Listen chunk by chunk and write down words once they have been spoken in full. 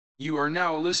You are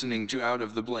now listening to Out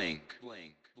of the Blank.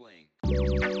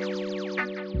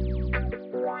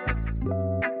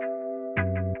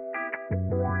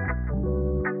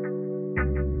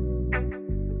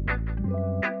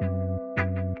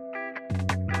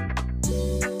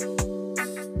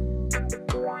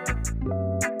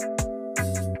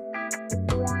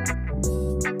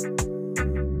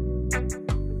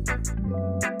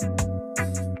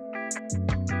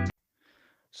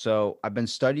 So I've been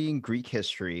studying Greek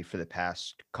history for the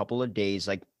past couple of days,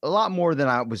 like a lot more than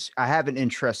I have an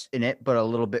interest in it, but a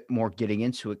little bit more getting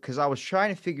into it because I was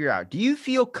trying to figure out, do you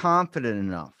feel confident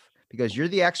enough? Because you're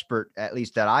the expert, at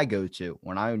least that I go to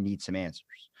when I need some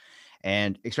answers,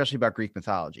 and especially about Greek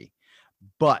mythology.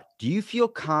 But do you feel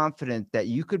confident that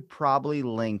you could probably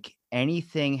link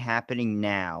anything happening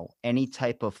now, any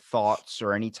type of thoughts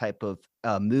or any type of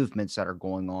movements that are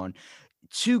going on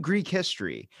to Greek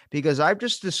history? Because I've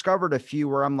just discovered a few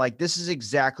where I'm like, this is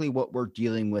exactly what we're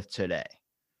dealing with today.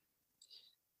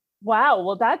 Wow,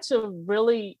 well, that's a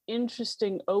really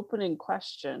interesting opening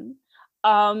question.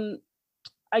 Um,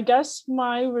 I guess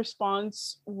my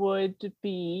response would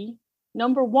be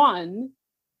number one,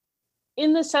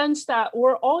 in the sense that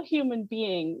we're all human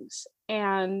beings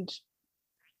and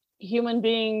human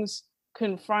beings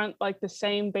confront like the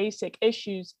same basic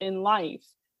issues in life,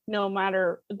 no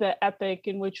matter the epoch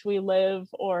in which we live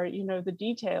or, the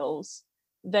details,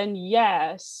 then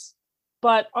yes.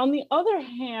 But on the other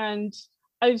hand,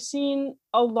 I've seen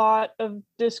a lot of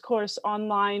discourse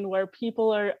online where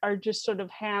people are just sort of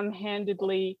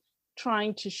ham-handedly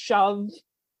trying to shove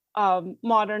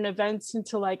modern events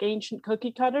into like ancient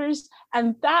cookie cutters,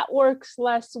 and that works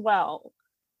less well.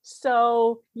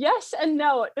 So yes and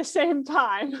no at the same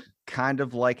time. Kind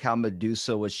of like how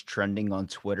Medusa was trending on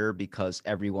Twitter because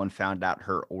everyone found out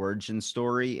her origin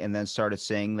story and then started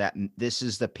saying that this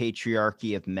is the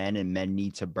patriarchy of men and men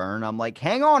need to burn. I'm like,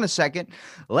 hang on a second.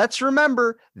 Let's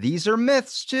remember these are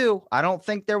myths too. I don't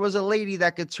think there was a lady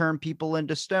that could turn people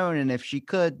into stone. And if she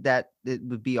could, that it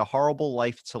would be a horrible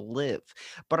life to live.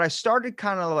 But I started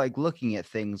kind of like looking at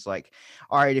things like,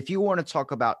 all right, if you want to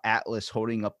talk about Atlas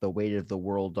holding up the weight of the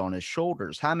world on his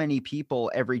shoulders, how many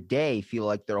people every day feel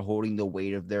like they're holding the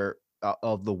weight of their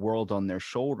of the world on their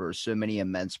shoulders? So many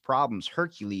immense problems.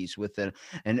 Hercules with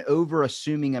an over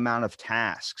assuming amount of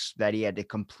tasks that he had to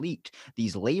complete,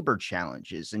 these labor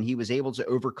challenges, and he was able to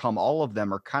overcome all of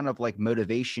them, are kind of like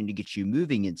motivation to get you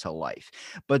moving into life.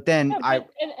 But then Yeah,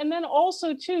 and then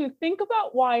also too, think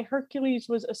about why Hercules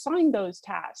was assigned those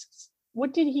tasks.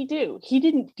 What did he do? He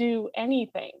didn't do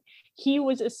anything. He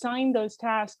was assigned those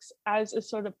tasks as a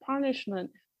sort of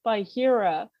punishment by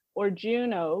Hera or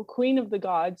Juno, queen of the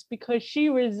gods, because she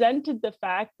resented the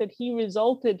fact that he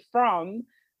resulted from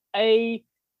a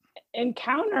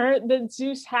encounter that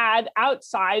Zeus had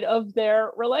outside of their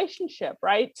relationship,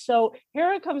 right? So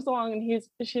Hera comes along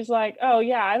and she's like, "Oh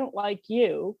yeah, I don't like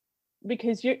you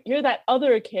because you're that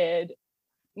other kid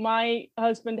my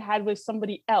husband had with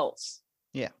somebody else."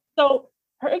 yeah. So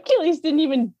Hercules didn't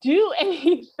even do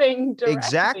anything directly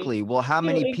Exactly. Well, how to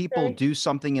many people encourage. do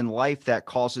something in life that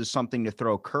causes something to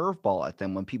throw a curveball at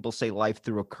them? When people say life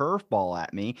threw a curveball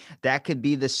at me, that could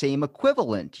be the same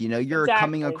equivalent. You know, you're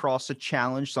coming Exactly. across a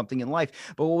challenge, something in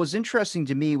life. But what was interesting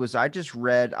to me was I just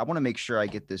read, I want to make sure I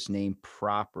get this name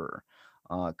proper.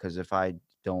 Because if I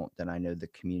don't, then I know the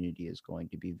community is going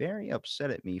to be very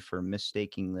upset at me for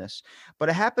mistaking this. But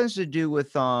it happens to do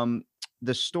with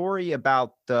the story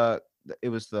about it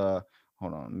was the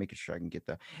hold on, I'm making sure I can get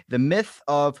the myth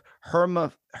of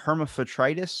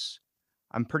Hermaphroditus.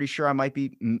 I'm pretty sure I might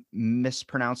be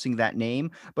mispronouncing that name,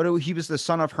 but he was the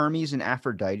son of Hermes and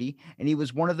Aphrodite, and he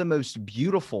was one of the most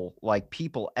beautiful like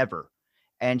people ever.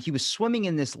 And he was swimming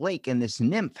in this lake, and this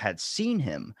nymph had seen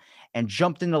him and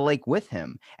jumped in the lake with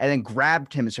him, and then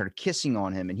grabbed him and started kissing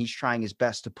on him. And he's trying his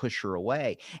best to push her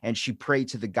away. And she prayed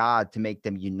to the god to make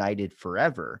them united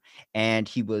forever. And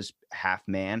he was half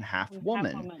man, half Half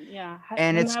woman. woman, yeah,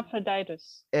 And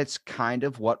hermaphroditus. it's kind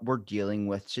of what we're dealing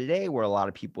with today, where a lot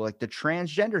of people like the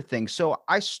transgender thing. So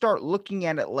I start looking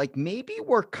at it like maybe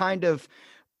we're kind of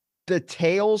the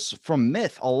tales from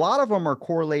myth. A lot of them are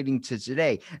correlating to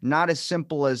today, not as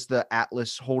simple as the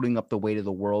Atlas holding up the weight of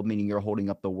the world, meaning you're holding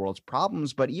up the world's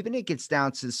problems, but even it gets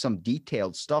down to some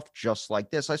detailed stuff just like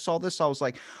this. I saw this, I was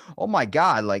like, oh my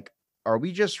God, like, are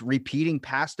we just repeating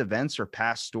past events or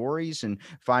past stories and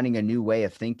finding a new way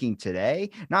of thinking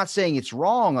today? Not saying it's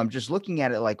wrong. I'm just looking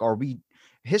at it like,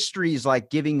 history is like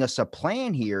giving us a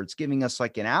plan here. It's giving us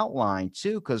like an outline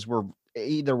too, because we're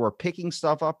picking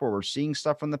stuff up or we're seeing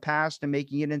stuff from the past and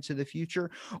making it into the future,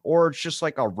 or it's just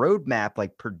like a roadmap,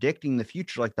 like predicting the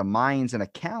future, like the Mayans in a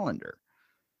calendar.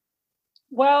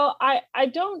 Well, I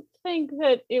don't think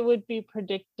that it would be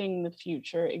predicting the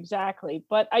future exactly,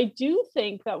 but I do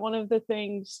think that one of the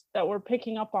things that we're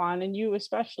picking up on, and you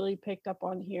especially picked up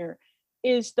on here,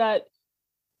 is that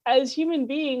as human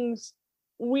beings,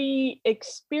 we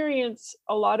experience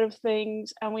a lot of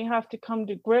things and we have to come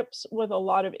to grips with a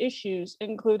lot of issues,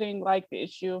 including like the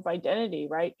issue of identity,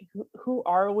 right? Who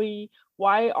are we?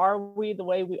 Why are we the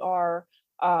way we are?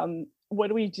 What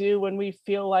do we do when we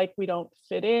feel like we don't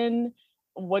fit in?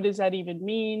 What does that even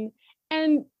mean?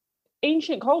 And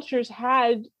ancient cultures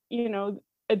had,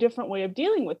 a different way of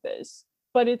dealing with this,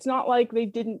 but it's not like they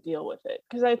didn't deal with it.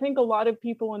 Because I think a lot of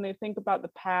people, when they think about the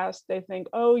past, they think,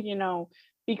 oh,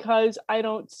 because I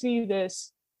don't see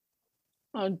this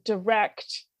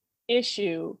direct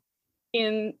issue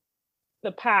in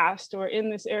the past or in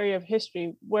this area of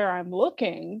history where I'm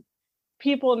looking,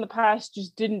 people in the past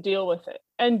just didn't deal with it.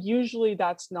 And usually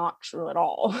that's not true at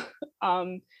all.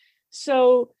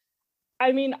 So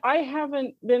I mean, I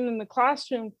haven't been in the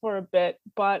classroom for a bit,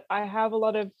 but I have a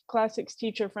lot of classics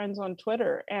teacher friends on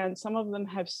Twitter, and some of them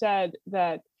have said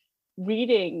that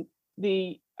reading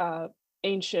the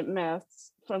ancient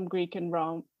myths from Greece and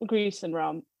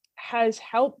Rome, has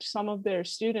helped some of their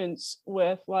students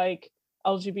with like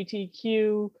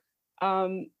LGBTQ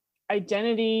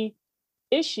identity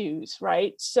issues,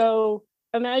 right? So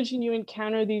imagine you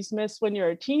encounter these myths when you're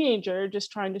a teenager,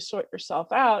 just trying to sort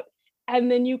yourself out, and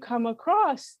then you come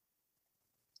across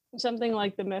something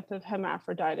like the myth of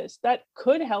hermaphroditus that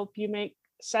could help you make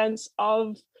sense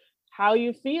of how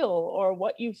you feel or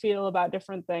what you feel about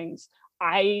different things.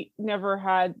 I never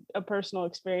had a personal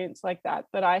experience like that,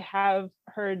 but I have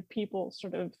heard people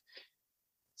sort of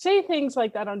say things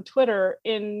like that on Twitter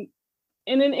in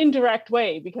an indirect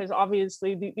way, because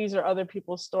obviously these are other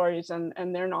people's stories and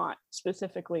they're not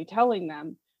specifically telling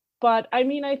them. But I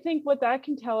mean, I think what that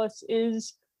can tell us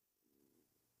is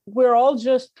we're all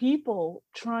just people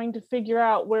trying to figure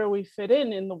out where we fit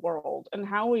in the world and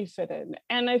how we fit in.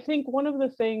 And I think one of the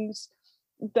things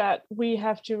that we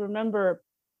have to remember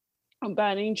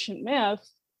about ancient myth,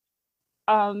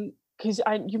 because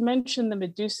you mentioned the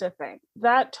Medusa thing,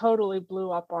 that totally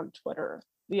blew up on Twitter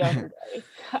the other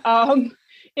day.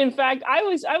 In fact, I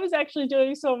was actually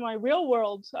doing some of my real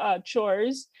world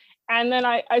chores, and then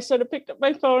I sort of picked up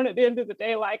my phone at the end of the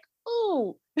day, like,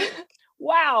 ooh,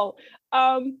 wow.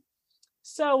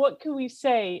 So what can we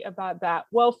say about that?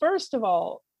 Well, first of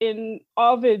all, in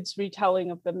Ovid's retelling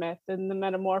of the myth in the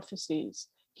Metamorphoses,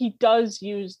 he does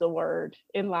use the word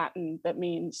in Latin that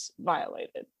means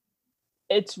violated.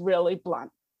 It's really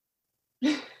blunt.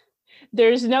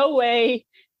 There's no way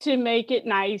to make it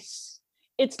nice.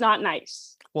 It's not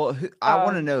nice. Well, I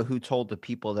want to know who told the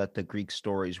people that the Greek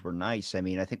stories were nice. I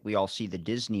mean, I think we all see the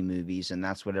Disney movies, and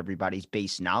that's what everybody's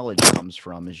base knowledge comes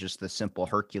from, is just the simple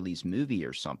Hercules movie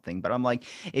or something. But I'm like,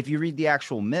 if you read the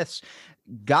actual myths,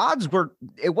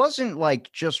 it wasn't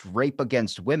like just rape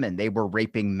against women. They were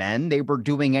raping men. They were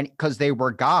doing it because they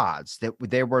were gods. That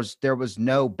there was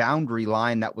no boundary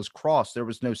line that was crossed. There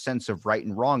was no sense of right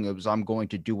and wrong. It was, I'm going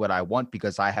to do what I want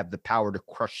because I have the power to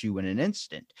crush you in an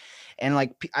instant. And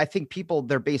like, I think people,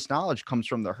 their base knowledge comes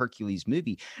from the Hercules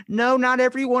movie. No, not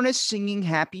everyone is singing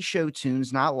happy show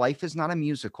tunes. Life is not a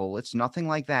musical. It's nothing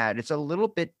like that. It's a little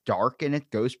bit dark and it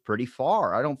goes pretty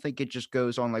far. I don't think it just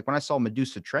goes on. Like when I saw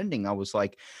Medusa trending, I was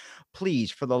like,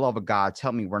 please, for the love of God,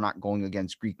 tell me we're not going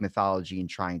against Greek mythology and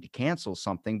trying to cancel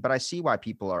something. But I see why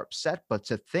people are upset. But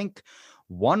to think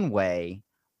one way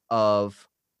of,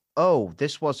 oh,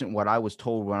 this wasn't what I was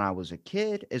told when I was a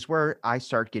kid, is where I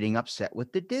start getting upset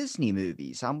with the Disney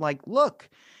movies. I'm like, look,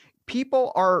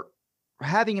 people are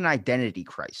having an identity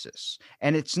crisis,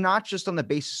 and it's not just on the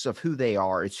basis of who they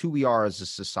are, it's who we are as a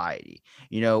society.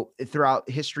 Throughout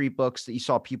history books that you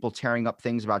saw people tearing up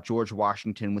things about George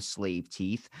Washington with slave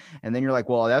teeth, and then you're like,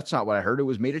 well, that's not what I heard, it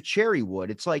was made of cherry wood.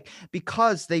 It's like,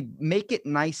 because they make it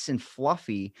nice and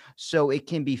fluffy so it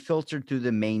can be filtered through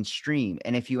the mainstream.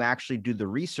 And if you actually do the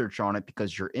research on it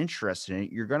because you're interested in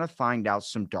it, you're going to find out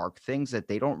some dark things that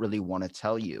they don't really want to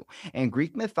tell you. And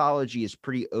Greek mythology is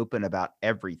pretty open about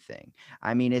everything.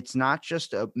 I mean, it's not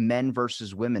just a men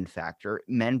versus women factor,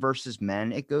 men versus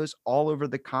men. It goes all over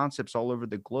the concepts, all over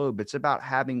the globe. It's about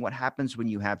having what happens when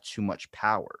you have too much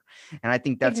power. And I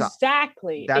think that's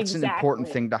exactly an important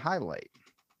thing to highlight.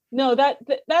 No,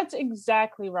 that's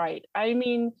exactly right. I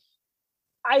mean,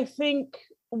 I think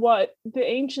what the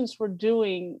ancients were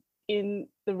doing in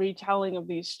the retelling of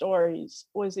these stories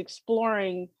was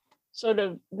exploring sort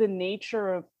of the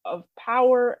nature of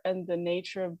power and the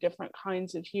nature of different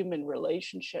kinds of human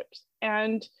relationships.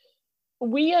 And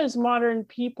we as modern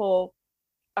people,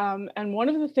 and one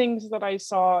of the things that I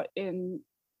saw in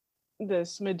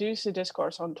this Medusa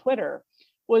discourse on Twitter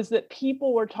was that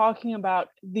people were talking about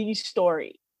the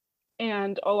story,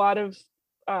 and a lot of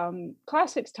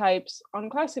classics types on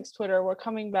classics Twitter were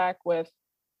coming back with,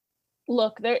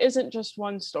 look, there isn't just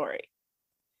one story.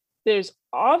 There's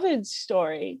Ovid's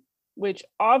story, which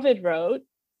Ovid wrote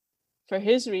for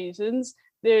his reasons.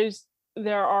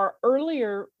 There are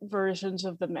earlier versions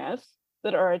of the myth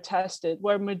that are attested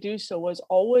where Medusa was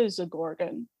always a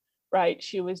Gorgon, right?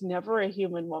 She was never a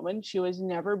human woman. She was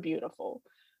never beautiful.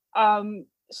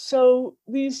 So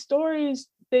these stories,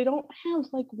 they don't have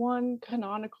like one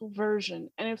canonical version.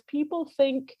 And if people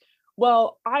think,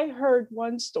 well, I heard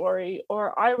one story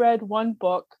or I read one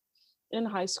book in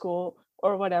high school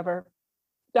or whatever,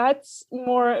 that's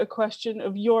more a question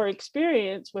of your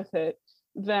experience with it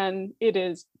than it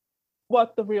is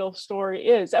what the real story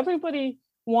is. Everybody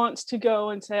wants to go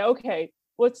and say, okay,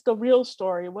 what's the real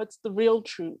story? What's the real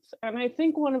truth? And I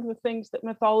think one of the things that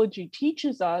mythology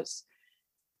teaches us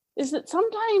is that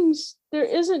sometimes there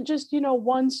isn't just,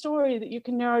 one story that you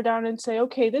can narrow down and say,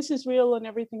 okay, this is real and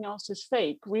everything else is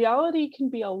fake. Reality can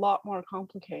be a lot more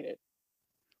complicated.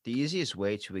 The easiest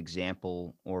way to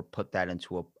example or put that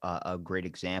into a great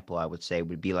example, I would say,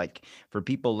 would be like for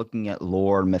people looking at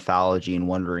lore, mythology, and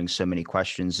wondering so many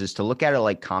questions, is to look at it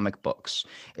like comic books.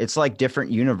 It's like different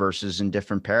universes and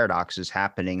different paradoxes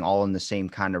happening all in the same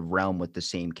kind of realm with the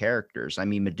same characters. I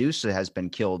mean, Medusa has been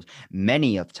killed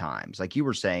many of times. Like you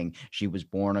were saying, she was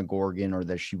born a Gorgon or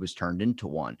that she was turned into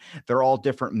one. They're all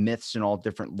different myths and all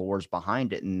different lores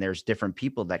behind it. And there's different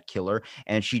people that kill her,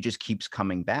 and she just keeps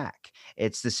coming back.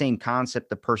 It's the same concept.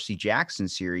 The Percy Jackson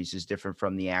series is different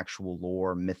from the actual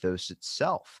lore mythos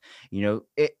itself.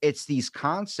 It's these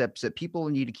concepts that people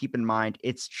need to keep in mind.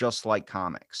 It's just like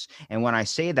comics. And when I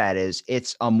say that is,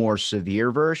 it's a more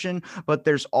severe version, but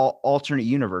there's alternate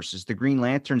universes. The Green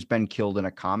Lantern's been killed in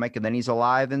a comic, and then he's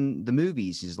alive in the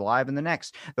movies. He's alive in the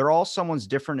next. They're all someone's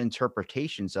different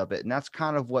interpretations of it. And that's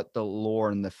kind of what the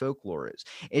lore and the folklore is.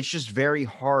 It's just very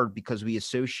hard because we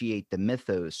associate the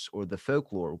mythos or the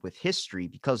folklore with history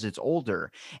because it's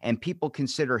older, and people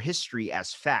consider history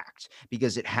as fact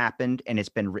because it happened and it's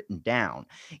been written down.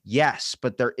 Yes,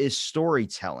 but there is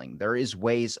storytelling. There is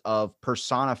ways of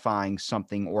personifying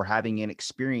something or having an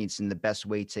experience in the best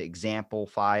way to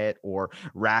exemplify it or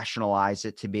rationalize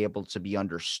it to be able to be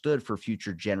understood for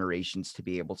future generations to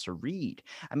be able to read.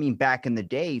 I mean, back in the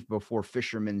day, before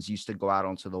fishermen used to go out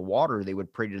onto the water, they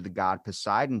would pray to the god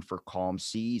Poseidon for calm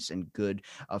seas and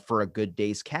for a good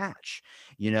day's catch,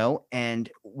 and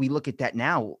we look at that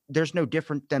now. There's no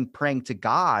different than praying to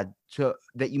God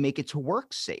that you make it to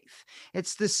work safe.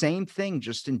 It's the same thing,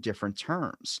 just in different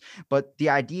terms. But the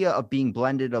idea of being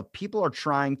blended of people are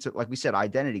trying to, like we said,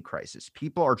 identity crisis.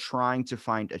 People are trying to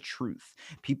find a truth.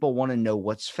 People want to know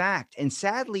what's fact. And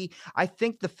sadly, I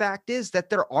think the fact is that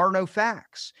there are no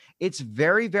facts. It's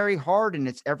very, very hard, and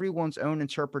it's everyone's own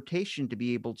interpretation to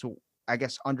be able to, I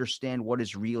guess, understand what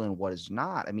is real and what is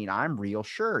not. I mean, I'm real,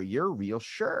 sure. You're real,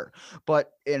 sure.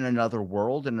 But in another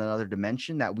world, in another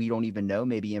dimension that we don't even know,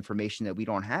 maybe information that we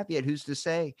don't have yet, who's to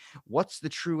say what's the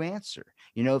true answer?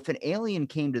 If an alien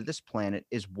came to this planet,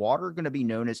 is water going to be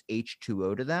known as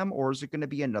H2O to them, or is it going to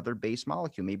be another base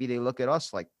molecule? Maybe they look at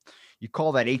us like, you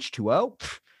call that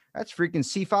H2O? That's freaking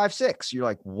C56. You're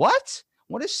like, what?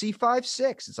 What is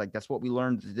C56? It's like, that's what we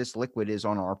learned that this liquid is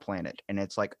on our planet. And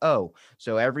it's like, oh,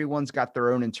 so everyone's got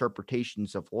their own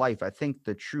interpretations of life. I think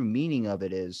the true meaning of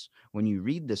it is, when you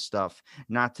read this stuff,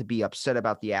 not to be upset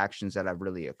about the actions that have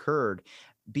really occurred.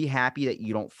 Be happy that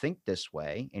you don't think this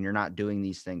way and you're not doing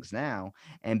these things now,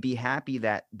 and be happy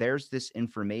that there's this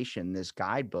information, this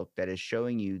guidebook that is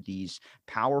showing you these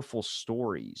powerful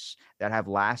stories that have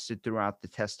lasted throughout the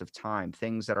test of time,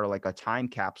 things that are like a time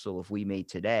capsule if we made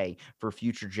today for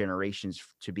future generations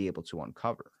to be able to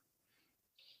uncover.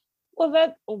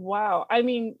 Well, wow. I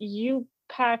mean, you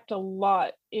packed a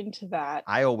lot into that.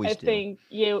 I always do. think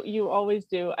you always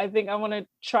do. I think I want to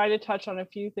try to touch on a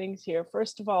few things here.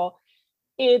 First of all,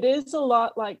 it is a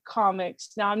lot like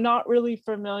comics. Now, I'm not really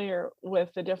familiar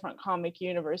with the different comic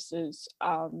universes.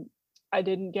 I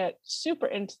didn't get super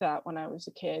into that when I was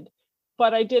a kid,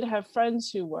 but I did have friends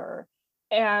who were.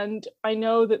 And I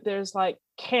know that there's like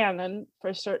canon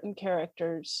for certain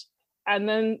characters. And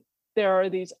then there are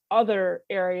these other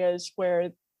areas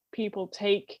where people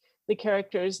take the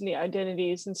characters and the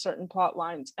identities and certain plot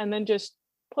lines and then just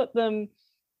put them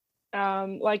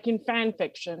like in fan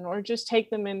fiction, or just take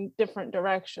them in different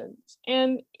directions.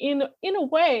 And in a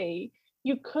way,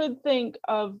 you could think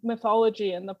of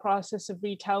mythology and the process of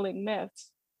retelling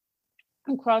myths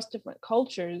across different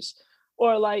cultures,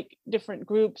 or like different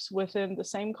groups within the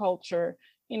same culture,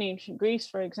 in ancient Greece,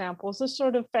 for example, is a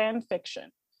sort of fan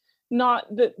fiction.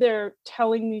 Not that they're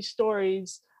telling these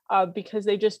stories because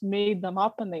they just made them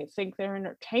up and they think they're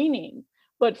entertaining.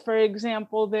 But for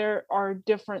example, there are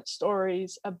different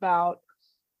stories about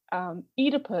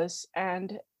Oedipus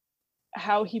and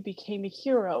how he became a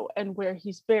hero and where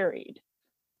he's buried.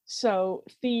 So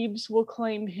Thebes will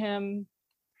claim him,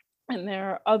 and there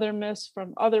are other myths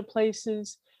from other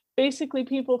places. Basically,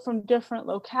 people from different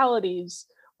localities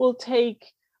will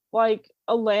take like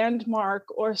a landmark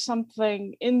or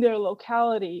something in their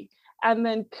locality and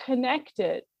then connect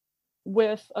it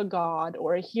with a god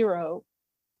or a hero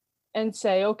and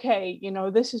say, okay, you know,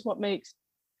 this is what makes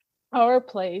our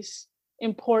place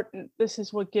important. This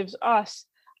is what gives us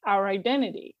our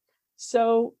identity.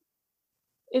 So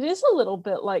it is a little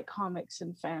bit like comics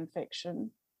and fan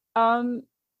fiction. And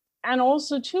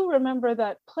also to remember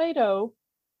that Plato,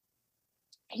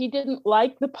 he didn't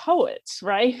like the poets,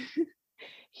 right?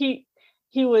 he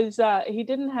he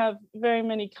didn't have very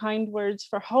many kind words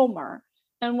for Homer.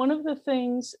 And one of the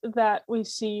things that we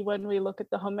see when we look at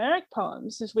the Homeric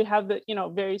poems is we have the, you know,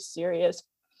 very serious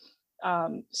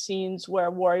scenes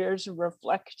where warriors are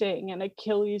reflecting, and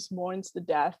Achilles mourns the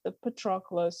death of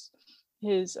Patroclus,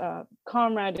 his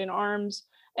comrade in arms,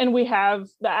 and we have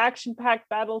the action-packed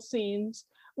battle scenes.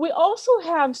 We also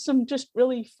have some just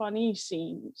really funny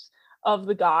scenes of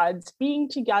the gods being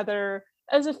together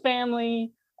as a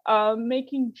family,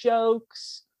 making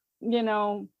jokes, you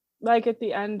know, like at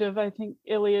the end of, I think,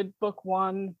 Iliad book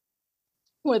 1,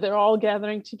 where they're all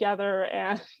gathering together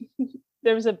and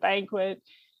there's a banquet,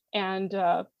 and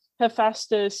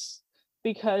Hephaestus,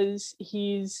 because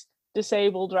he's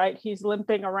disabled, right? He's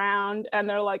limping around, and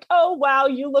they're like, "Oh, wow,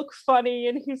 you look funny."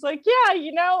 And he's like, "Yeah,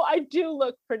 you know, I do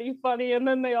look pretty funny." And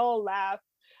then they all laugh.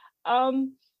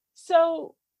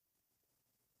 So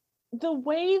the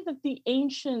way that the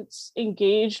ancients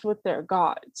engaged with their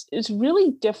gods is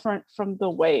really different from the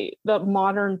way that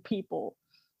modern people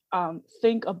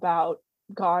think about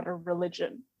God or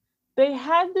religion. They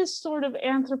had this sort of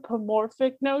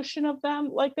anthropomorphic notion of them.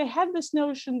 Like they had this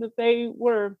notion that they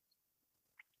were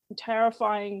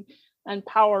terrifying and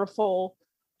powerful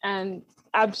and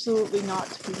absolutely not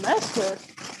to be messed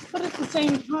with. But at the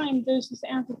same time, there's this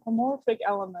anthropomorphic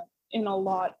element in a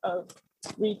lot of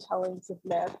retellings of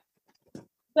myth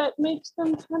that makes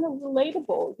them kind of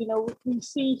relatable. You know, we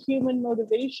see human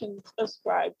motivations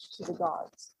ascribed to the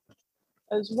gods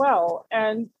as well.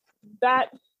 And that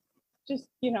just,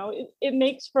 you know, it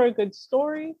makes for a good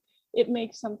story. It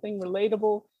makes something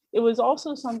relatable. It was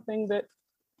also something that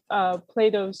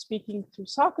Plato, speaking through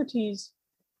Socrates,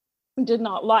 did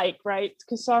not like, right?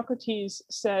 Because Socrates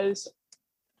says,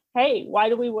 hey, why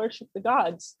do we worship the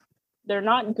gods? They're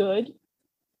not good.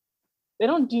 They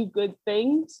don't do good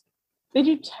things. They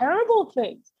do terrible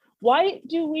things. Why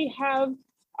do we have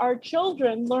our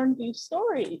children learn these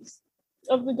stories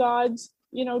of the gods,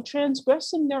 you know,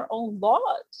 transgressing their own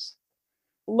laws,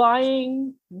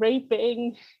 lying,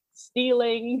 raping,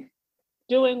 stealing,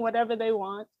 doing whatever they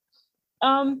want?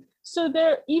 So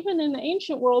there, even in the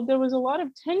ancient world, there was a lot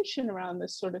of tension around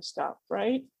this sort of stuff,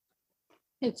 right?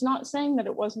 It's not saying that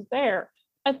it wasn't there.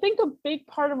 I think a big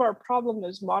part of our problem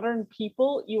as modern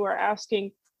people, you are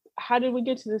asking, how did we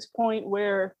get to this point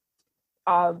where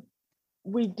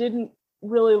we didn't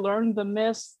really learn the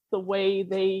myths the way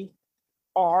they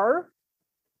are?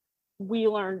 We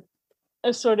learned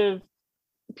a sort of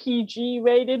PG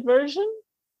rated version.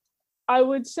 I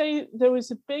would say there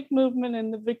was a big movement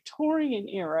in the Victorian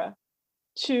era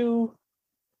to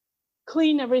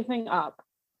clean everything up.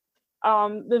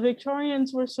 The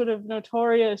Victorians were sort of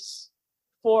notorious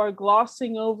for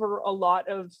glossing over a lot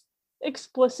of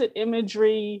explicit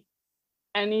imagery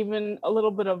and even a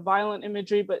little bit of violent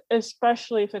imagery, but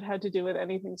especially if it had to do with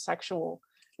anything sexual,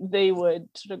 they would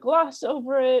sort of gloss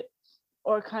over it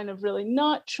or kind of really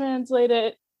not translate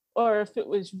it, or if it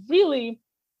was really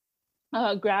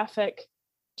graphic,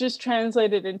 just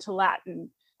translate it into Latin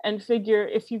and figure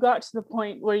if you got to the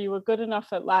point where you were good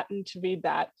enough at Latin to read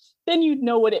that, then you'd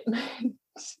know what it meant.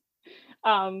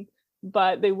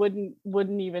 But they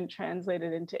wouldn't even translate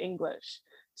it into English.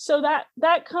 So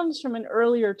that comes from an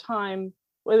earlier time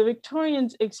where the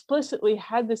Victorians explicitly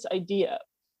had this idea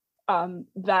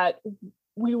that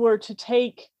we were to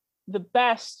take the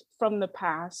best from the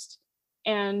past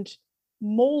and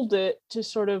mold it to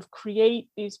sort of create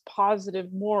these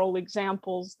positive moral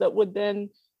examples that would then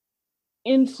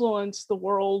influence the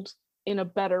world in a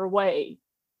better way,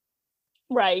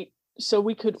 right? So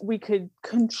we could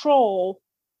control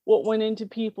what went into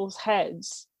people's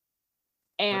heads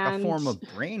Like a And form of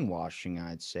brainwashing,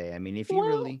 I'd say. I mean, if you well,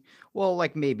 really, well,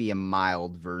 like maybe a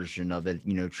mild version of it,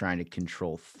 trying to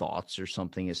control thoughts or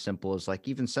something as simple as like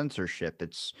even censorship.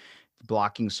 It's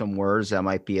blocking some words that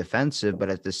might be offensive, but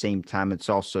at the same time, it's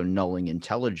also nulling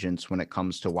intelligence when it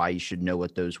comes to why you should know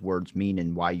what those words mean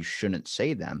and why you shouldn't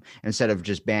say them instead of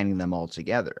just banning them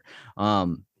altogether.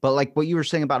 But like what you were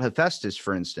saying about Hephaestus,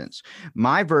 for instance,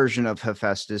 my version of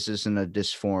Hephaestus isn't a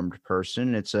disformed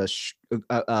person. It's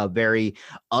a very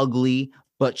ugly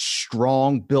but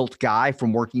strong built guy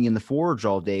from working in the forge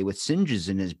all day with singes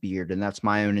in his beard. And that's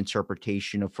my own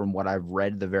interpretation of from what I've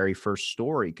read the very first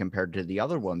story compared to the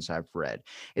other ones I've read.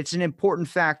 It's an important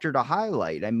factor to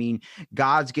highlight. I mean,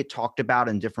 gods get talked about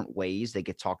in different ways. They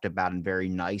get talked about in very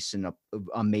nice and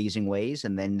amazing ways,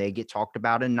 and then they get talked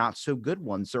about in not so good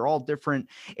ones. They're all different.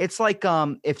 It's like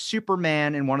if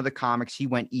Superman in one of the comics, he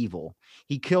went evil.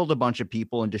 He killed a bunch of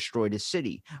people and destroyed his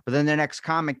city. But then the next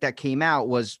comic that came out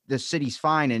was the city's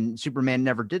fine and Superman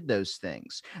never did those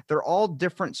things. They're all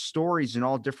different stories and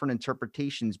all different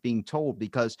interpretations being told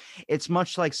because it's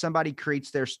much like somebody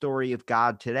creates their story of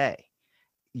God today.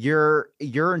 Your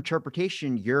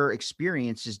interpretation, your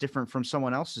experience is different from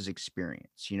someone else's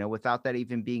experience, without that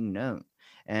even being known.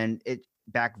 And it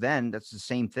back then, that's the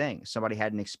same thing. Somebody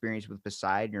had an experience with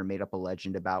Poseidon or made up a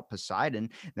legend about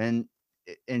Poseidon, then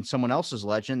in someone else's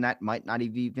legend that might not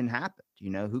have even happened.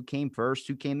 Who came first,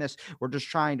 who came this? We're just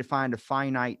trying to find a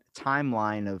finite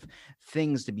timeline of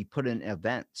things to be put in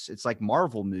events. It's like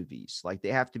Marvel movies. Like they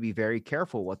have to be very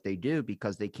careful what they do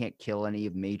because they can't kill any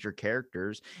of major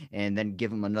characters and then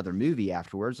give them another movie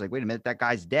afterwards. Like, wait a minute, that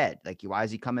guy's dead. Like, why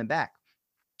is he coming back?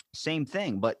 Same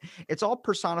thing, but it's all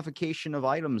personification of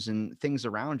items and things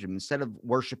around him. Instead of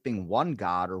worshiping one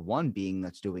god or one being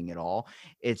that's doing it all,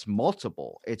 it's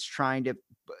multiple. It's trying to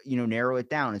narrow it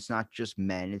down. It's not just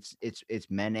men, it's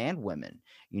men and women.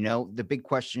 The big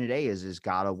question today is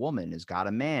God a woman? Is God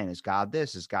a man? Is God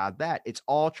this? Is God that? It's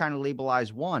all trying to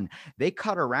labelize one. They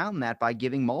cut around that by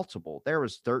giving multiple. There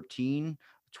was 13,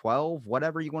 12,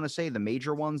 whatever you want to say, the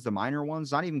major ones, the minor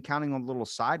ones, not even counting on the little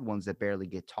side ones that barely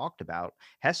get talked about.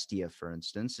 Hestia, for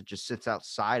instance, it just sits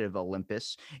outside of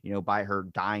Olympus, by her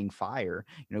dying fire,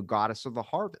 goddess of the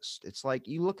harvest. It's like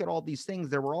you look at all these things,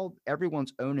 they were all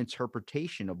everyone's own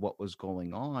interpretation of what was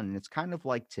going on. And it's kind of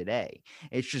like today.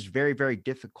 It's just very, very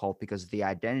difficult because of the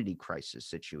identity crisis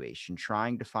situation,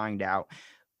 trying to find out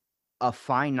a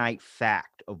finite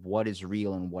fact of what is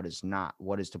real and what is not,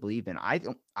 what is to believe in. I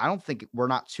don't think we're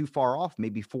not too far off,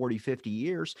 maybe 40, 50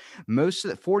 years. Most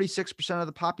of the 46% of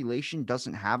the population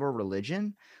doesn't have a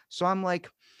religion. So I'm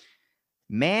like,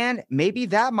 man, maybe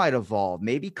that might evolve.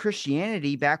 Maybe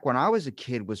Christianity back when I was a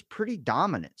kid was pretty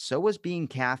dominant. So was being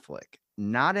Catholic.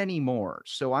 Not anymore.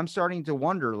 So I'm starting to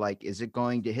wonder, like, is it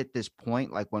going to hit this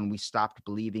point like when we stopped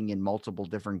believing in multiple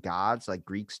different gods like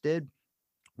Greeks did?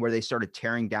 Where they started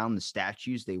tearing down the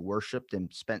statues they worshiped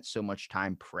and spent so much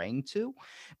time praying to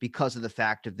because of the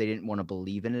fact that they didn't want to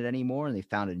believe in it anymore and they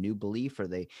found a new belief or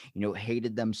they,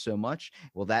 hated them so much.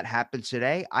 Will that happen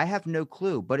today? I have no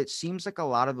clue, but it seems like a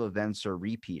lot of events are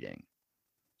repeating.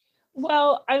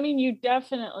 well, I mean, you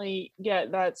definitely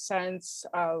get that sense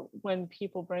when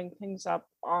people bring things up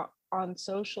on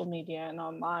social media and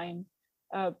online.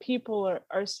 People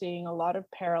are seeing a lot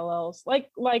of parallels.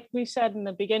 Like we said in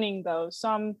the beginning, though,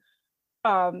 some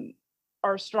um,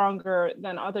 are stronger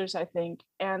than others, I think,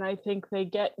 and I think they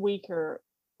get weaker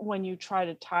when you try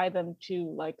to tie them to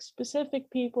like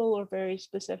specific people or very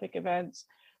specific events.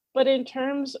 But in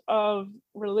terms of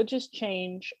religious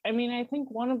change, I mean, I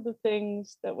think one of the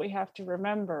things that we have to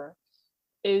remember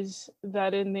is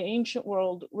that in the ancient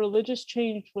world, religious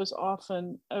change was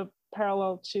often a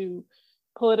parallel to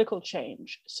political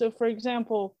change. So, for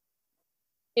example,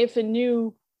 if a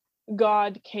new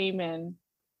god came in,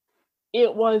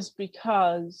 it was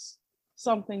because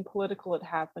something political had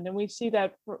happened. And we see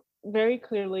that very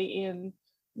clearly in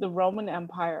the Roman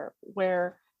Empire,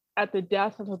 where at the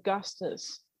death of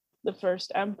Augustus, the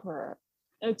first emperor,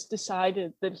 it's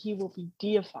decided that he will be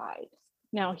deified.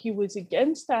 Now, he was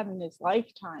against that in his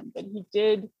lifetime, but he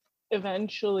did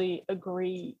eventually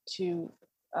agree to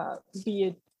be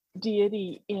a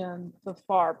deity in the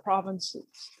far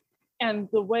provinces. And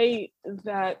the way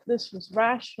that this was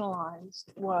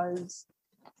rationalized was,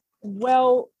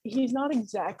 well, he's not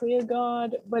exactly a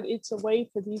god, but it's a way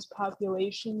for these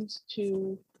populations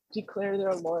to declare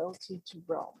their loyalty to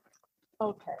Rome.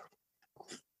 Okay.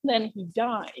 Then he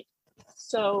died.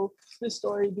 So the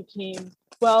story became,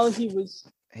 well, he was.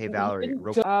 Hey, Valerie,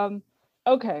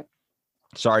 Okay.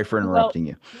 Sorry for Well, interrupting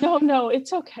you. no,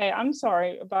 it's okay. I'm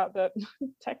sorry about the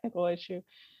technical issue.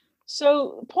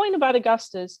 So, point about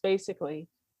Augustus, basically,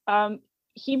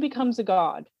 he becomes a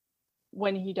god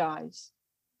when he dies.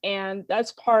 And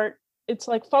that's part, it's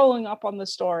like following up on the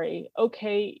story.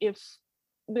 Okay, if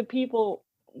the people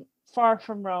far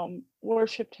from Rome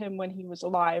worshipped him when he was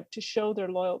alive to show their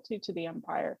loyalty to the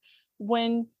empire,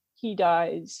 when he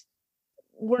dies,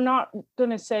 we're not going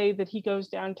to say that he goes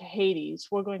down to Hades.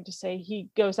 We're going to say he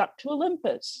goes up to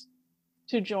Olympus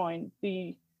to join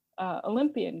the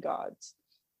Olympian gods.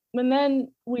 And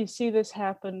then we see this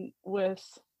happen with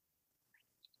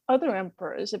other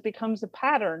emperors. It becomes a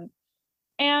pattern.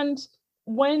 And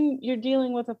when you're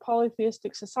dealing with a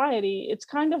polytheistic society, it's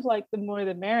kind of like the more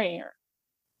the merrier.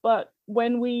 But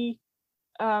when we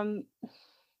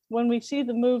see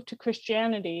the move to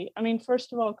Christianity, I mean,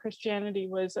 first of all, Christianity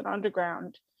was an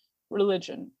underground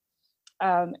religion.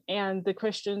 And the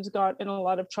Christians got in a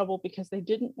lot of trouble because they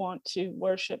didn't want to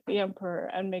worship the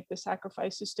emperor and make the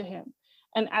sacrifices to him.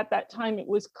 And at that time, it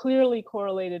was clearly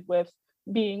correlated with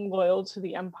being loyal to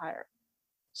the empire.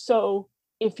 So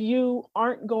if you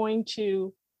aren't going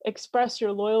to express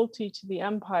your loyalty to the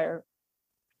empire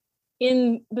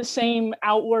in the same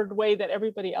outward way that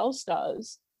everybody else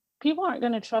does, people aren't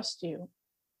going to trust you.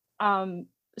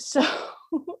 So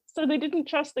they didn't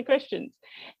trust the Christians.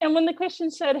 And when the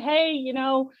Christians said, hey, you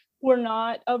know, we're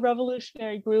not a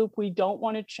revolutionary group, we don't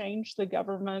want to change the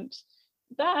government,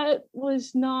 that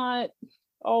was not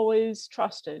always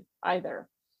trusted either,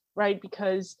 right?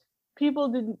 Because people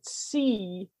didn't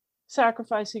see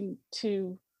sacrificing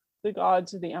to the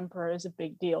gods of the emperor as a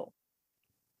big deal.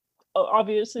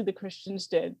 Obviously, the Christians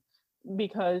did,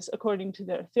 because according to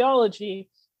their theology,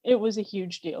 it was a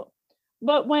huge deal.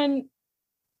 But when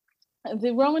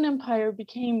the Roman Empire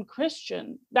became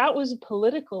Christian, that was a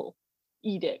political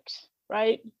edict,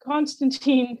 right?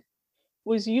 Constantine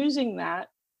was using that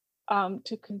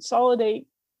to consolidate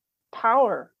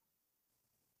power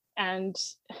and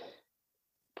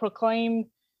proclaim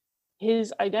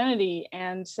his identity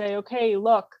and say, okay,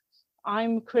 look,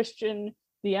 I'm Christian,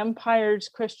 the empire's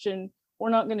Christian,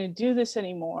 we're not going to do this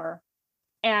anymore.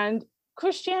 And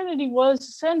Christianity was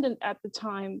ascendant at the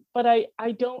time, but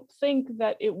I don't think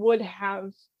that it would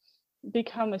have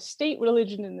become a state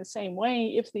religion in the same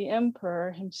way if the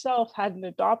emperor himself hadn't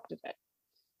adopted it.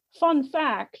 Fun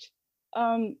fact,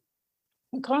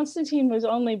 Constantine was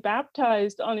only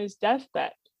baptized on his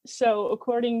deathbed. So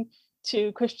according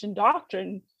to Christian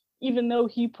doctrine, even though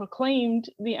he proclaimed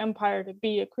the empire to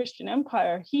be a Christian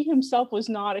empire, he himself was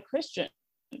not a Christian,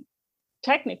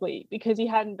 technically, because he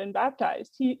hadn't been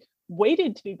baptized. He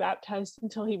waited to be baptized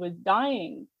until he was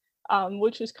dying,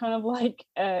 which was kind of like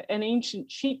an ancient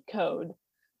cheat code,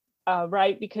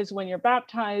 right? Because when you're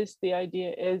baptized, the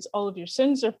idea is all of your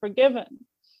sins are forgiven.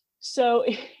 So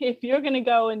if you're going to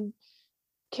go and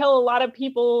kill a lot of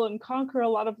people and conquer a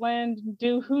lot of land and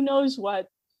do who knows what,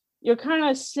 you're kind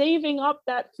of saving up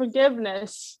that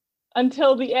forgiveness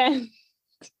until the end.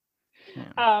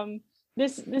 Yeah.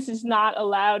 This is not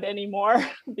allowed anymore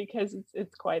because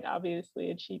it's quite obviously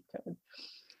a cheat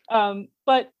code.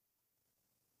 But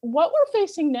what we're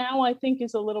facing now, I think,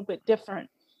 is a little bit different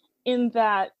in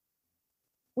that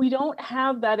we don't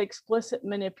have that explicit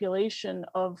manipulation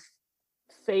of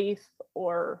faith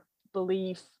or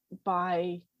belief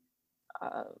by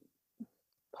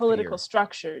political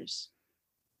structures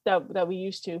that we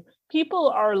used to. People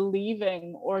are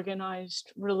leaving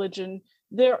organized religion.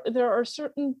 There are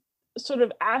certain sort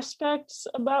of aspects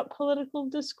about political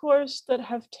discourse that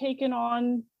have taken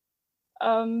on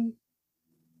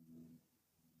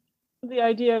the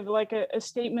idea of like a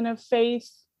statement of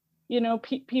faith. You know,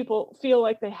 people feel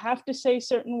like they have to say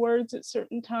certain words at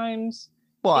certain times.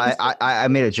 Well, I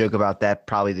made a joke about that.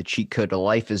 Probably the cheat code to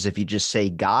life is if you just say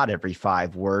God every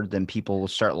 5 words, then people will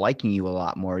start liking you a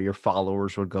lot more. Your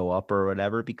followers would go up or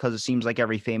whatever, because it seems like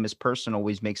every famous person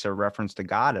always makes a reference to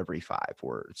God every 5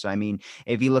 words. I mean,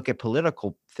 if you look at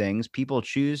political things, people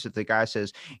choose if the guy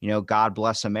says, you know, God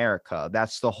bless America.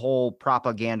 That's the whole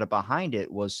propaganda behind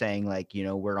it, was saying like, you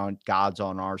know, we're on God's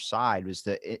on our side is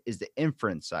the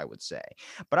inference, I would say.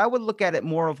 But I would look at it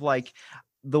more of like,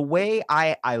 the way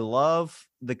I love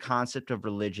the concept of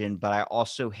religion, but I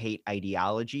also hate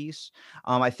ideologies.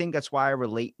 I think that's why I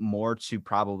relate more to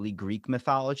probably Greek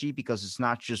mythology, because it's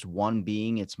not just one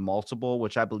being, it's multiple,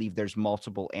 which I believe there's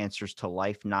multiple answers to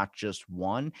life, not just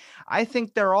one. I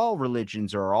think they're all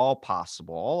religions are all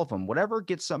possible, all of them. Whatever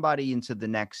gets somebody into the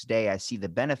next day, I see the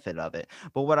benefit of it.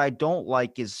 But what I don't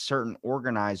like is certain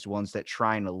organized ones that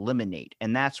try and eliminate.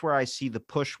 And that's where I see the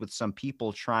push with some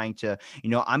people trying to, you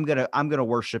know, I'm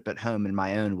gonna worship at home in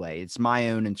my own way. It's my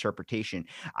own interpretation.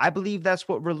 I believe that's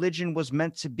what religion was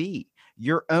meant to be.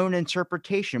 your own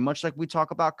interpretation, much like we talk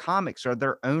about comics are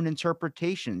their own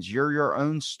interpretations. You're your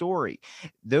own story.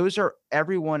 Those are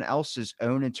everyone else's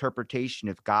own interpretation.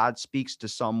 If God speaks to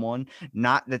someone,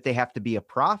 not that they have to be a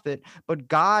prophet, but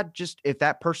God just, if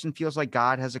that person feels like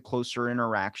God has a closer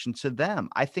interaction to them,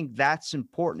 I think that's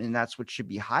important and that's what should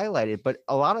be highlighted. But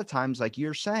a lot of times, like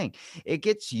you're saying, it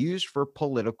gets used for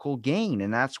political gain.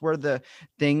 And that's where the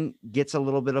thing gets a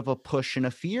little bit of a push and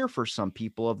a fear for some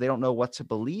people if they don't know what to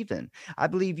believe in. I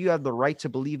believe you have the right to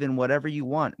believe in whatever you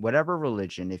want, whatever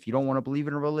religion. If you don't want to believe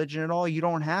in a religion at all, you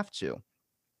don't have to.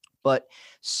 But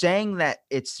saying that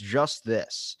it's just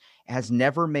this has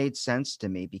never made sense to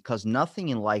me, because nothing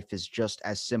in life is just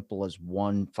as simple as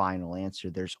one final answer.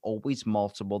 There's always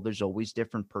multiple, there's always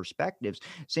different perspectives.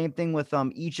 Same thing with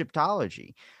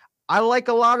Egyptology. I like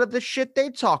a lot of the shit they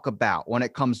talk about when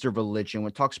it comes to religion,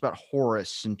 when it talks about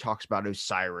Horus and talks about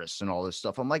Osiris and all this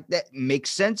stuff. I'm like, that makes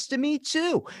sense to me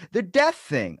too. The death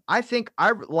thing, I think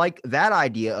I like that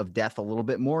idea of death a little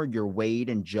bit more. You're weighed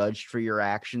and judged for your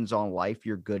actions on life,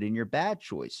 your good and your bad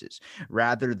choices,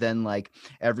 rather than like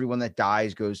everyone that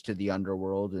dies goes to the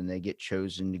underworld and they get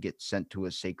chosen to get sent to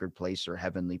a sacred place or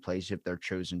heavenly place if they're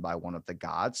chosen by one of the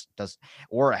gods,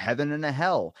 or a heaven and a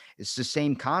hell. It's the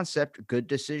same concept, good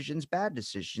decisions, bad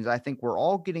decisions. I think we're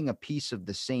all getting a piece of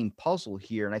the same puzzle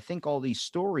here. And I think all these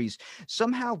stories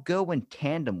somehow go in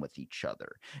tandem with each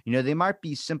other. You know, they might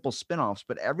be simple spin-offs,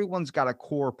 but everyone's got a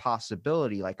core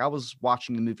possibility. Like I was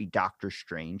watching the movie Doctor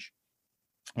Strange.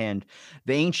 And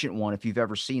the Ancient One, if you've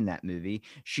ever seen that movie,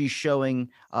 she's showing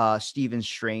Stephen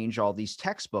Strange all these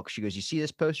textbooks. She goes, "You see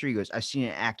this poster?" He goes, "I've seen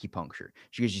it in acupuncture."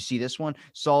 She goes, "You see this one?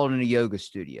 Saw it in a yoga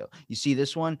studio. You see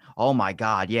this one? Oh my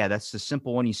God, yeah, that's the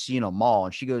simple one you see in a mall."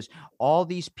 And she goes, "All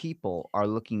these people are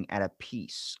looking at a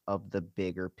piece of the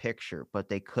bigger picture, but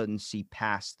they couldn't see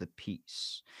past the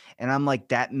piece." And I'm like,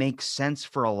 that makes sense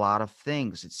for a lot of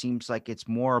things. It seems like it's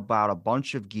more about a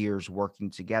bunch of gears working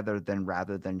together than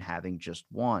rather than having just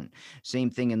one. Same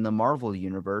thing in the Marvel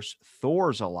universe.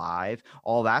 Thor's alive,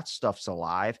 all that stuff's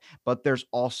alive, but there's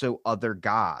also other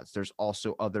gods. There's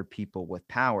also other people with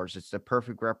powers. It's the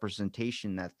perfect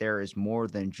representation that there is more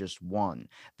than just one.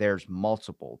 There's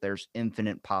multiple. There's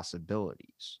infinite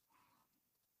possibilities.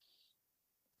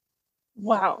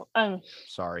 Wow.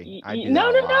 Sorry, I do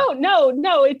No, that a no, lot. no, no,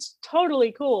 no. It's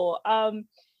totally cool.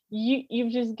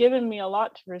 You've just given me a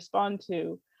lot to respond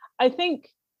to. I think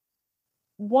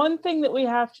one thing that we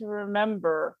have to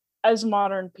remember as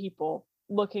modern people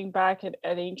looking back at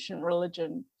ancient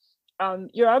religion,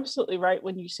 you're absolutely right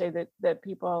when you say that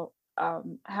people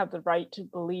have the right to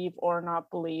believe or not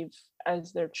believe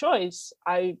as their choice.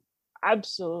 I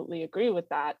absolutely agree with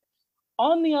that.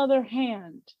 On the other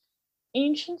hand,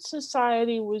 ancient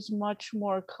society was much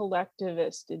more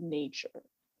collectivist in nature.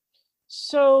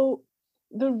 So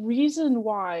the reason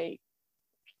why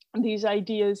these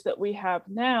ideas that we have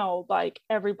now, like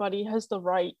everybody has the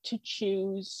right to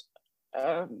choose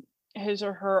his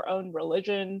or her own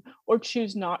religion, or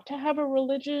choose not to have a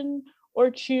religion,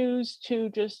 or choose to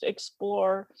just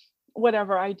explore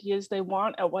whatever ideas they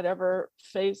want at whatever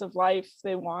phase of life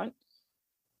they want.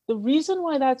 The reason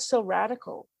why that's so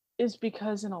radical is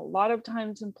because in a lot of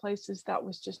times and places that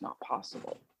was just not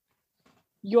possible.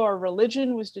 Your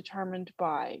religion was determined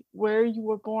by where you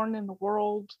were born in the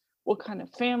world, what kind of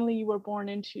family you were born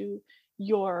into.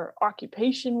 Your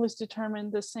occupation was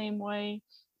determined the same way.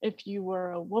 If you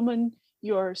were a woman,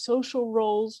 your social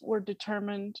roles were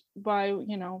determined by,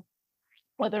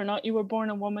 whether or not you were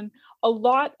born a woman. A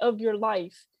lot of your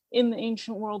life in the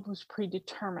ancient world was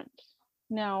predetermined.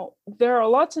 Now, there are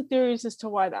lots of theories as to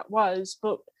why that was,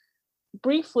 but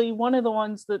briefly, one of the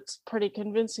ones that's pretty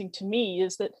convincing to me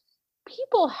is that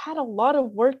people had a lot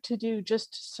of work to do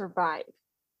just to survive.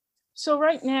 So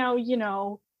right now,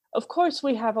 of course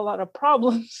we have a lot of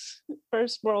problems,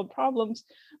 first world problems,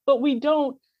 but we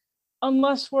don't,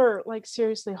 unless we're like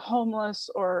seriously homeless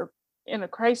or in a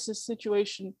crisis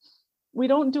situation, we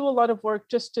don't do a lot of work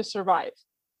just to survive.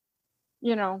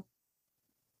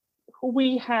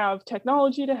 We have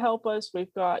technology to help us.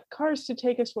 We've got cars to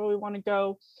take us where we want to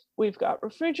go. We've got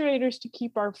refrigerators to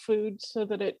keep our food so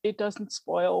that it doesn't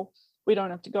spoil. We don't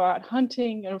have to go out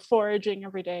hunting or foraging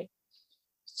every day.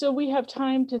 So we have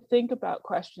time to think about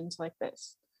questions like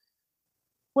this.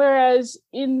 Whereas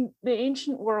in the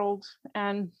ancient world,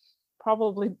 and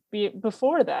probably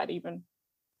before that even,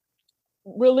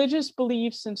 religious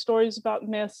beliefs and stories about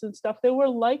myths and stuff, they were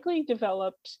likely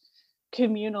developed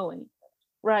communally,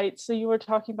 right? So you were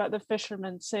talking about the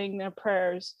fishermen saying their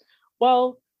prayers.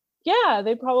 Well, yeah,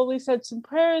 they probably said some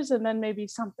prayers and then maybe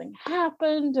something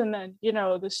happened. And then,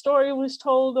 the story was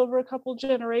told over a couple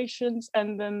generations.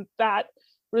 And then that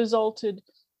resulted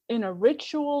in a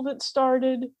ritual that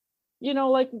started.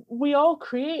 Like we all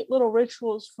create little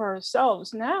rituals for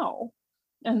ourselves now.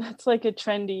 And that's like a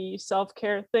trendy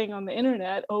self-care thing on the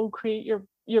internet. Oh, create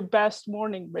your best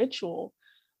morning ritual.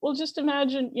 Well, just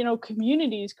imagine,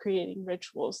 communities creating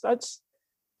rituals. That's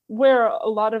where a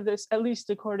lot of this, at least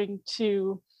according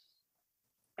to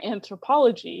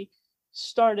anthropology,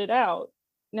 started out.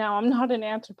 Now, I'm not an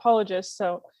anthropologist,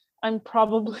 so I'm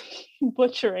probably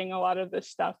butchering a lot of this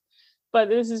stuff, but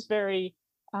this is very,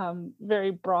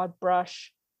 very broad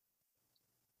brush.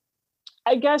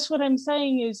 I guess what I'm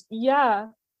saying is, yeah,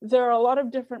 there are a lot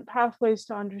of different pathways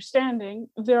to understanding.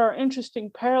 There are interesting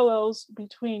parallels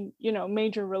between,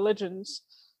 major religions.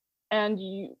 And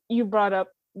you brought up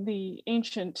the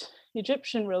ancient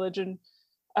Egyptian religion.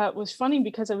 It was funny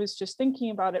because I was just thinking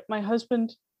about it. My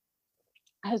husband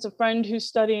has a friend who's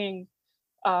studying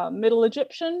Middle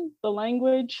Egyptian, the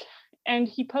language, and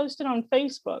he posted on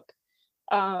Facebook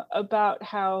about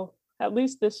how at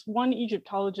least this one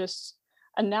Egyptologist's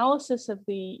analysis of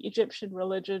the Egyptian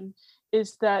religion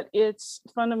is that it's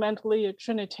fundamentally a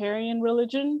Trinitarian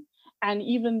religion. And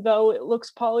even though it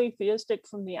looks polytheistic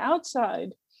from the outside,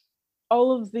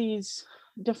 all of these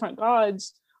different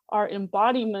gods are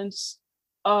embodiments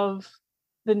of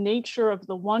the nature of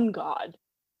the one God.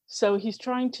 So he's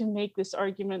trying to make this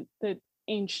argument that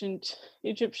ancient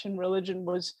Egyptian religion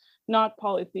was not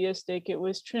polytheistic, it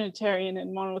was Trinitarian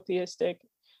and monotheistic,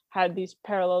 had these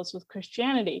parallels with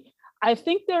Christianity. I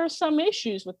think there are some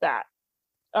issues with that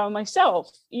myself,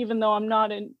 even though I'm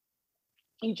not an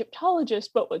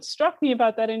Egyptologist. But what struck me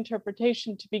about that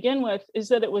interpretation to begin with is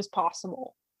that it was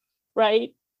possible,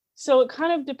 right? So it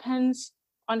kind of depends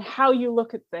on how you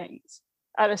look at things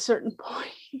at a certain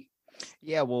point.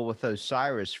 Yeah, well, with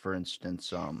Osiris, for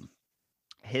instance,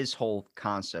 his whole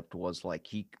concept was like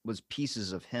he was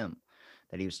pieces of him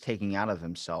that he was taking out of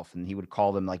himself, and he would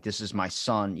call them like, this is my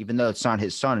son, even though it's not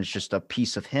his son, it's just a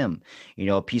piece of him,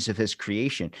 a piece of his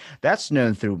creation. That's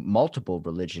known through multiple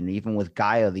religion, even with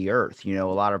Gaia the earth. A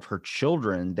lot of her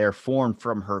children, they're formed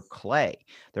from her clay.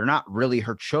 They're not really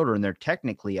her children, they're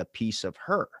technically a piece of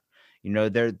her.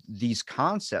 They're these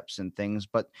concepts and things,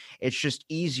 but it's just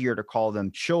easier to call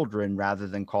them children rather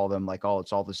than call them like, oh,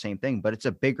 it's all the same thing. But it's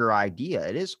a bigger idea.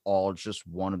 It is all just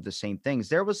one of the same things.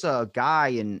 There was a guy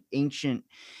in ancient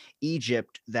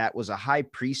Egypt that was a high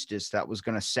priestess that was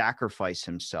going to sacrifice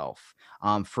himself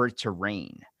for it to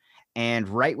rain. And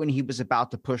right when he was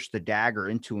about to push the dagger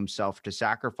into himself to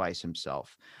sacrifice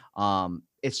himself,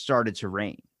 it started to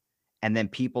rain. And then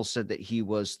people said that he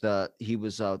was the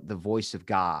voice of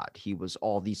God. He was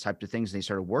all these types of things, and they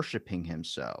started worshiping him.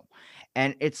 So,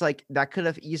 and it's like that could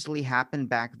have easily happened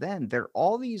back then. There are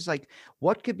all these like,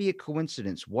 what could be a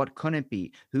coincidence? What couldn't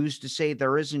be? Who's to say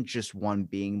there isn't just one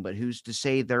being, but who's to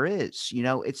say there is?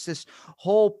 It's this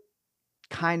whole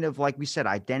kind of, like we said,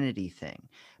 identity thing.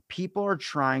 People are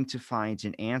trying to find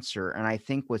an answer. And I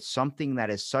think with something that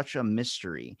is such a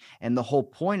mystery, and the whole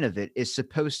point of it is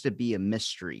supposed to be a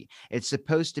mystery, it's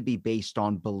supposed to be based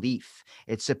on belief,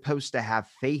 it's supposed to have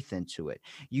faith into it.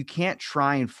 You can't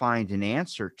try and find an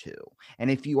answer to.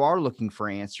 And if you are looking for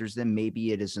answers, then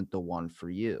maybe it isn't the one for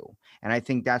you. And I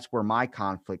think that's where my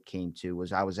conflict came to,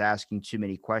 was I was asking too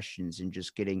many questions and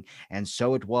just getting, and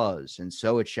so it was, and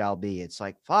so it shall be. It's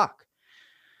like, fuck.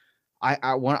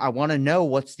 I want to know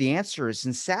what's the answer is.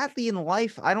 And sadly in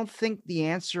life, I don't think the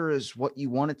answer is what you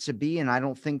want it to be. And I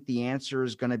don't think the answer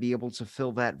is going to be able to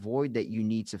fill that void that you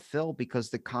need to fill,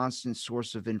 because the constant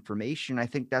source of information, I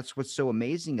think that's what's so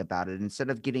amazing about it.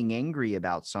 Instead of getting angry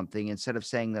about something, instead of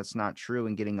saying that's not true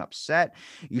and getting upset,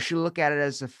 you should look at it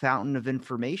as a fountain of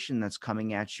information that's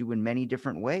coming at you in many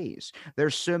different ways.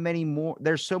 There's so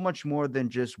much more than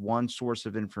just one source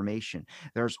of information.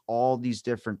 There's all these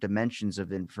different dimensions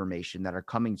of information that are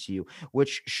coming to you,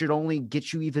 which should only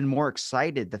get you even more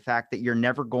excited. The fact that you're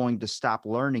never going to stop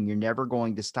learning, you're never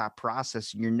going to stop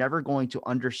processing, you're never going to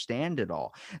understand it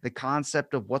all. The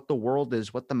concept of what the world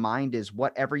is, what the mind is,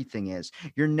 what everything is,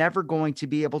 you're never going to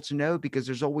be able to know, because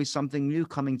there's always something new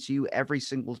coming to you every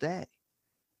single day.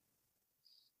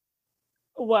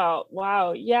 Well,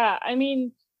 wow. Yeah. I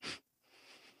mean,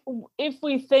 if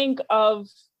we think of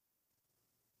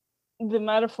the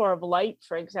metaphor of light,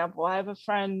 for example, I have a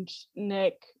friend,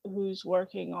 Nick, who's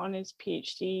working on his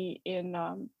PhD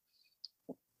in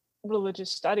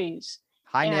religious studies.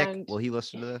 Hi, Nick. Will he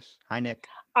listen to this? Hi, Nick.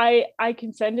 I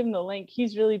can send him the link.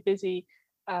 He's really busy.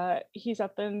 He's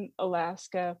up in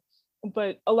Alaska.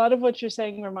 But a lot of what you're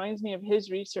saying reminds me of his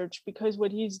research, because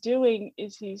what he's doing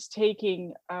is he's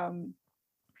taking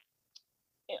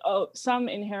some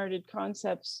inherited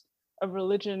concepts of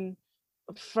religion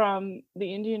from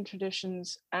the Indian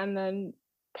traditions and then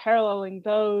paralleling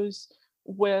those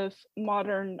with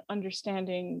modern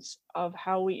understandings of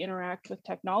how we interact with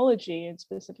technology, and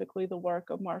specifically the work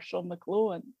of Marshall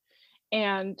McLuhan.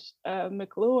 And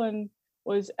McLuhan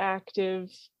was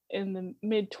active in the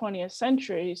mid 20th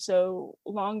century, so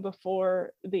long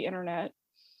before the internet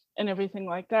and everything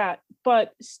like that.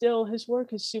 But still, his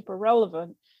work is super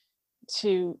relevant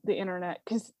to the internet,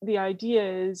 because the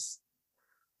idea is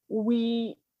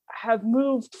we have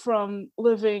moved from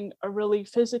living a really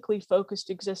physically focused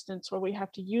existence where we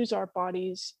have to use our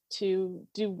bodies to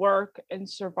do work and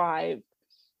survive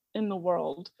in the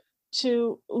world,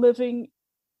 to living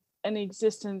an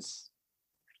existence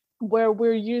where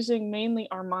we're using mainly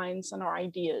our minds and our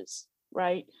ideas,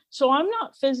 right? So I'm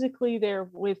not physically there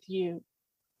with you,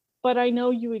 but I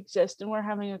know you exist and we're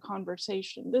having a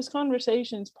conversation. This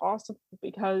conversation is possible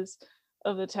because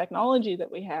of the technology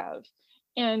that we have.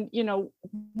 And,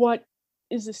 what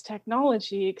is this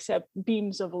technology except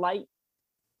beams of light?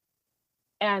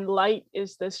 And light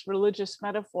is this religious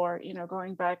metaphor,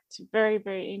 going back to very,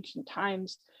 very ancient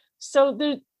times. So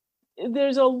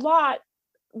there's a lot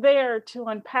there to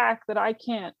unpack that I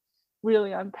can't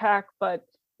really unpack, but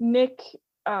Nick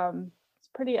is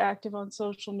pretty active on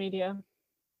social media.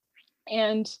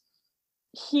 And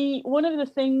one of the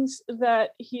things that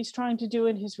he's trying to do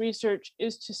in his research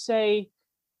is to say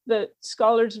that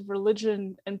scholars of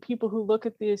religion and people who look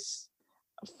at this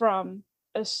from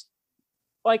as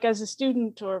a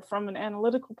student or from an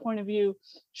analytical point of view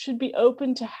should be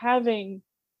open to having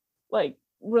like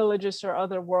religious or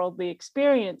otherworldly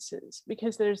experiences,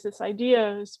 because there's this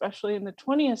idea, especially in the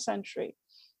 20th century,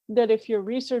 that if you're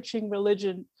researching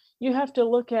religion, you have to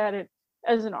look at it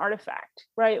as an artifact,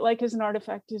 right? Like as an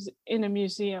artifact is in a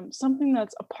museum, something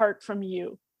that's apart from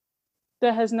you,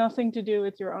 that has nothing to do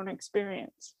with your own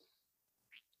experience.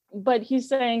 But he's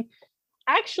saying,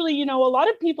 actually, a lot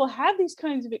of people have these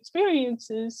kinds of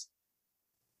experiences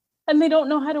and they don't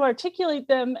know how to articulate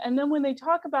them. And then when they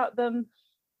talk about them,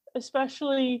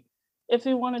 especially if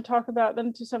they want to talk about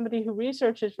them to somebody who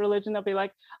researches religion, they'll be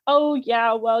like, oh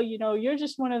yeah, well, you're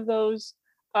just one of those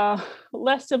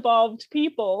less evolved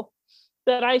people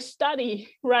that I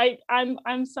study, right?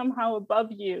 I'm somehow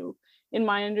above you in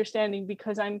my understanding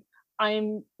because I'm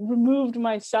removed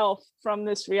myself from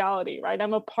this reality, right?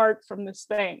 I'm apart from this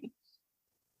thing.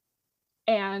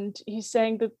 And he's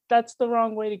saying that that's the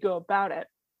wrong way to go about it,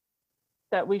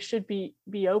 that we should be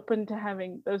open to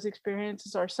having those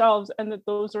experiences ourselves and that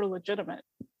those are legitimate,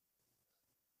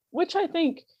 which I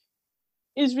think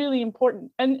is really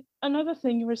important. And another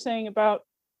thing you were saying about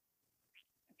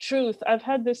truth, I've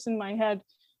had this in my head,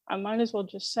 I might as well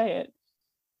just say it.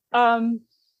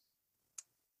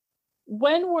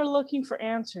 When we're looking for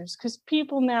answers, because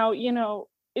people now,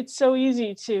 it's so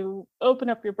easy to open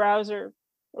up your browser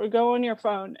or go on your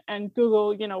phone and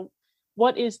Google,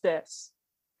 what is this?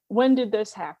 When did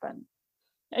this happen?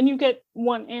 And you get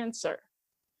one answer.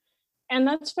 And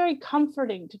that's very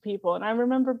comforting to people. And I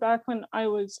remember back when I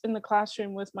was in the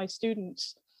classroom with my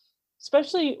students,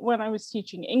 especially when I was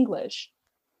teaching English,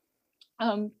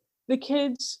 the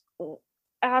kids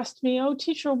asked me, oh,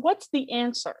 teacher, what's the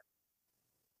answer?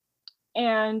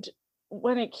 And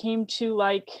when it came to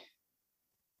like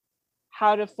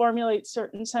how to formulate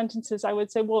certain sentences, I would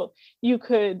say, well, you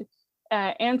could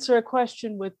answer a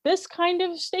question with this kind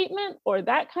of statement or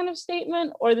that kind of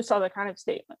statement or this other kind of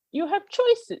statement. You have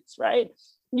choices, right?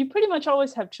 You pretty much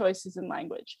always have choices in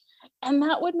language. And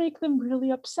that would make them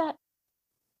really upset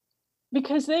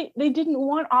because they didn't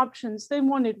want options. They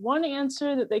wanted one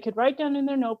answer that they could write down in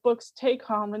their notebooks, take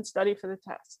home and study for the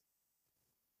test.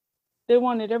 They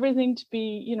wanted everything to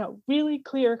be, really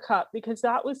clear cut because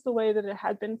that was the way that it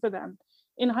had been for them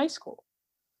in high school.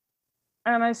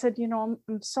 And I said,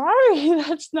 I'm sorry,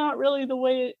 that's not really the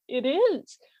way it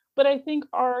is. But I think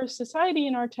our society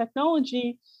and our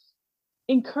technology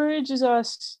encourages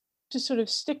us to sort of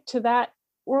stick to that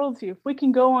worldview. If we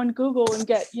can go on Google and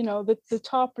get, the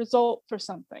top result for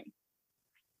something,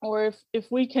 or if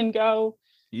we can go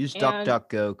use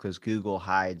DuckDuckGo because Google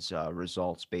hides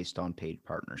results based on paid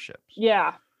partnerships.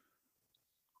 Yeah.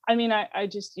 I mean, I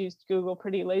just used Google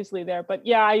pretty lazily there, but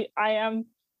yeah, I am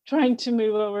trying to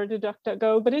move over to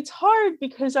DuckDuckGo, but it's hard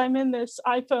because I'm in this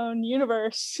iPhone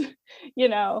universe,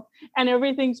 and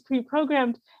everything's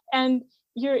pre-programmed and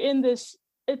you're in this,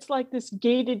 it's like this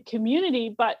gated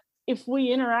community. But if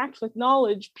we interact with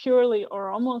knowledge purely or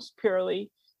almost purely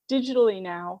digitally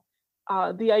now,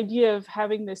 the idea of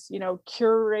having this,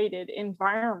 curated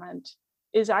environment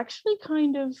is actually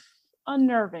kind of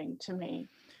unnerving to me.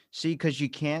 See, because you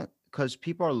can't because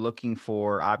people are looking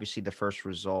for obviously the first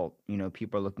result.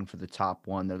 People are looking for the top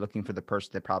one. They're looking for the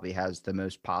person that probably has the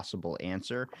most possible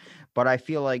answer. But I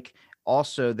feel like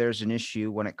also there's an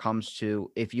issue when it comes to,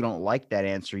 if you don't like that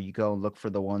answer, you go and look for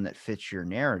the one that fits your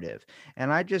narrative.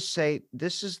 And I just say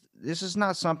this is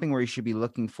not something where you should be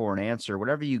looking for an answer.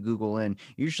 Whatever you Google in,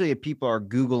 usually if people are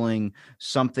Googling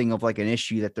something of like an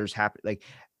issue that there's happen, like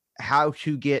how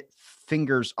to get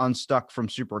fingers unstuck from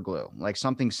super glue, like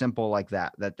something simple like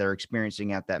that they're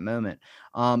experiencing at that moment.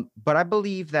 But I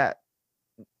believe that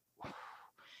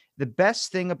the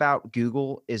best thing about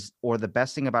Google is, or the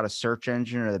best thing about a search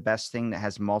engine, or the best thing that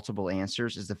has multiple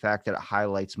answers, is the fact that it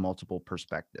highlights multiple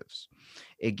perspectives.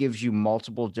 It gives you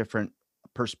multiple different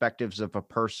perspectives of a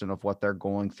person, of what they're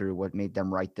going through, what made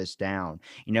them write this down.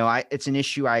 It's an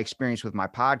issue I experienced with my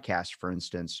podcast, for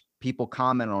instance. People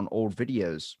comment on old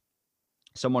videos.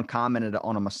 Someone commented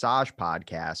on a massage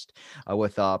podcast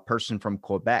with a person from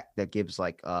Quebec that gives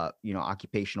like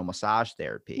occupational massage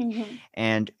therapy. Mhm.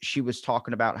 And she was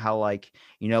talking about how, like,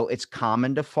 it's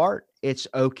common to fart. It's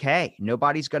okay.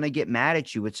 Nobody's going to get mad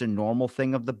at you. It's a normal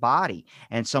thing of the body.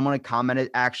 And someone had commented,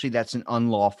 actually, that's an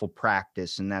unlawful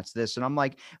practice. And that's this. And I'm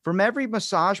like, from every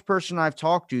massage person I've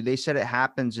talked to, they said it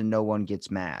happens and no one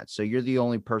gets mad. So you're the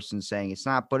only person saying it's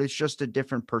not, but it's just a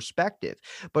different perspective.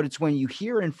 But it's when you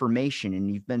hear information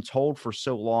and you've been told for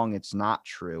so long it's not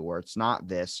true, or it's not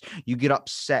this, you get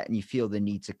upset and you feel the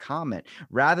need to comment,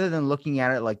 rather than looking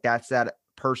at it like that's that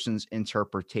person's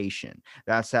interpretation.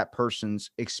 That's that person's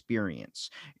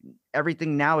experience.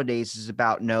 Everything nowadays is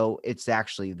about, no, it's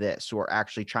actually this, or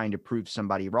actually trying to prove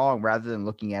somebody wrong, rather than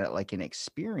looking at it like an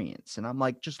experience. And I'm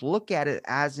like, just look at it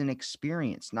as an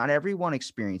experience. Not everyone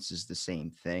experiences the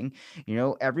same thing.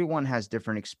 Everyone has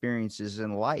different experiences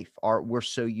in life. We're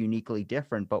so uniquely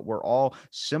different, but we're all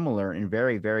similar in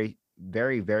very, very,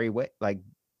 very, very way, like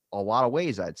a lot of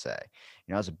ways, I'd say.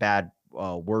 It's a bad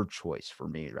word choice for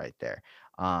me right there.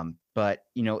 But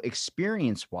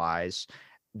experience wise,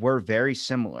 we're very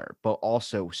similar, but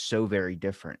also so very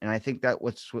different. And I think that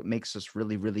what makes us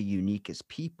really, really unique as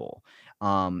people.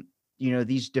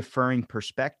 These differing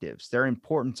perspectives, they're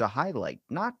important to highlight.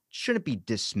 Not shouldn't be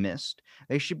dismissed.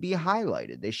 They should be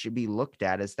highlighted. They should be looked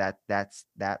at as that's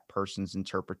that person's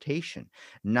interpretation,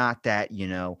 not that,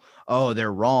 oh,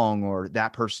 they're wrong or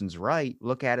that person's right.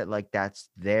 Look at it like that's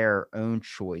their own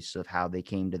choice of how they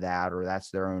came to that, or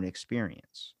that's their own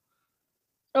experience.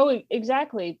 Oh,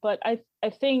 exactly. But I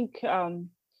think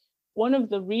one of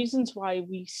the reasons why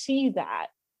we see that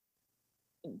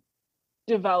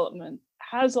development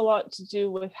has a lot to do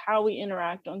with how we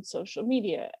interact on social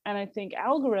media. And I think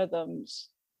algorithms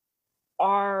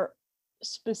are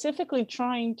specifically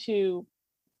trying to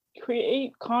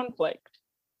create conflict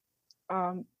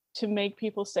to make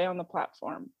people stay on the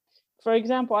platform. For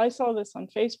example, I saw this on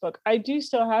Facebook. I do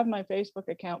still have my Facebook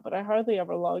account, but I hardly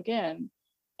ever log in.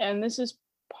 And this is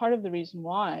part of the reason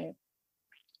why.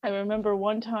 I remember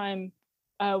one time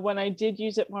when I did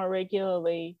use it more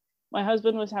regularly, my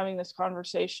husband was having this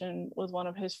conversation with one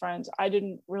of his friends. I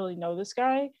didn't really know this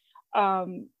guy,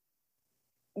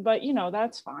 but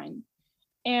that's fine.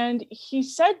 And he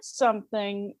said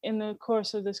something in the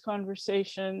course of this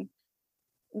conversation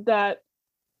that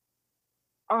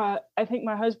I think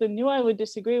my husband knew I would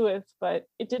disagree with, but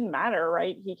it didn't matter,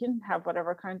 right? He can have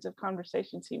whatever kinds of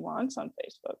conversations he wants on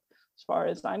Facebook, as far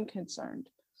as I'm concerned.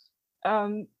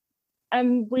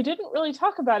 And we didn't really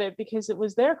talk about it because it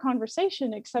was their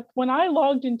conversation, except when I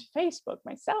logged into Facebook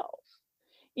myself,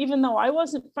 even though I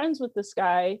wasn't friends with this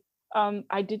guy,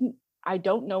 I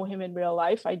don't know him in real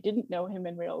life. I didn't know him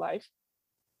in real life.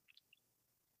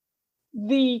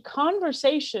 The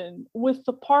conversation with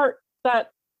the part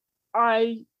that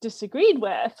I disagreed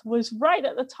with was right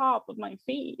at the top of my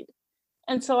feed.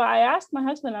 And so I asked my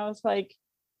husband, I was like,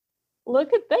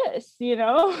 look at this,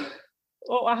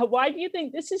 well, why do you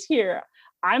think this is here?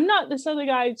 I'm not this other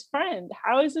guy's friend.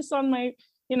 How is this on my,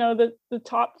 the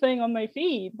top thing on my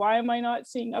feed? Why am I not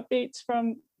seeing updates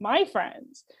from my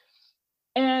friends?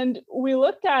 And we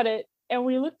looked at it and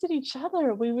we looked at each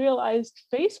other. We realized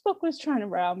Facebook was trying to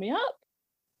rile me up.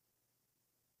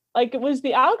 Like it was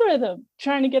the algorithm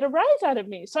trying to get a rise out of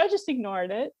me. So I just ignored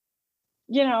it,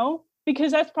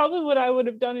 because that's probably what I would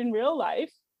have done in real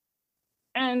life.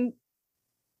 And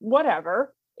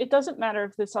whatever. It doesn't matter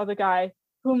if this other guy,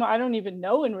 whom I don't even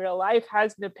know in real life,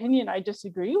 has an opinion I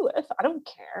disagree with. I don't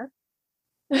care.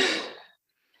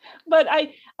 But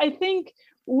I think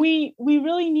we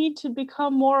really need to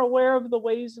become more aware of the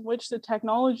ways in which the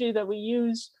technology that we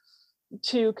use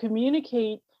to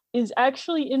communicate is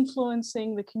actually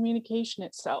influencing the communication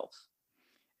itself.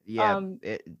 Yeah,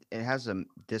 it has a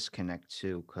disconnect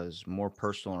too, because more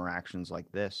personal interactions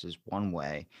like this is one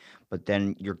way, but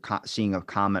then you're seeing a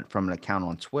comment from an account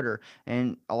on Twitter,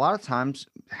 and a lot of times,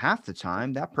 half the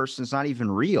time, that person's not even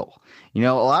real. You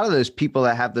know, a lot of those people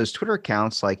that have those Twitter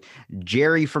accounts, like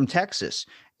Jerry from Texas,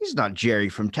 he's not Jerry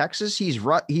from Texas. He's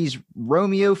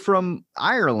Romeo from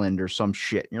Ireland or some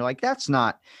shit. And you're like, that's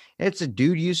not. It's a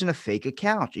dude using a fake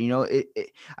account. You know,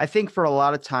 I think for a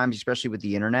lot of times, especially with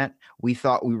the internet, we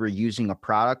thought we were using a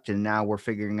product, and now we're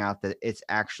figuring out that it's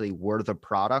actually we're the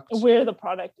product. We're the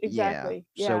product, Yeah. exactly.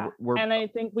 Yeah. So we're And I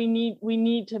think we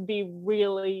need to be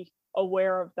really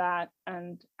aware of that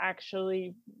and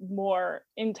actually more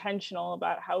intentional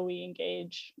about how we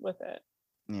engage with it.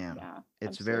 yeah. Yeah,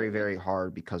 It's very, absolutely. very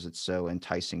hard because it's so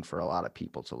enticing for a lot of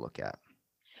people to look at.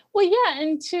 Well, yeah,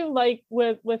 and too, like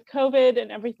with COVID and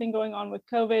everything going on with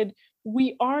COVID,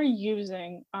 we are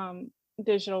using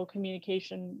digital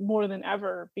communication more than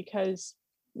ever because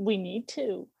we need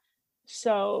to.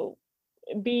 So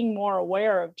being more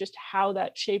aware of just how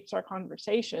that shapes our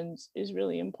conversations is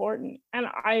really important. And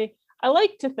I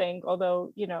like to think,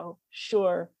 although,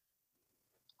 sure,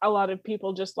 a lot of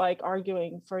people just like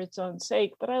arguing for its own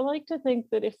sake, but I like to think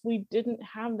that if we didn't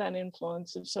have that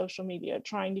influence of social media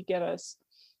trying to get us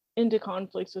into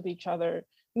conflicts with each other,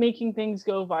 making things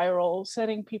go viral,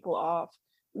 setting people off,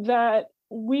 that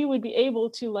we would be able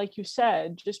to, like you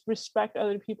said, just respect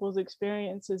other people's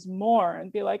experiences more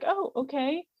and be like, oh,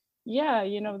 okay, yeah,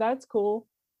 that's cool.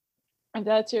 If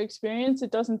that's your experience,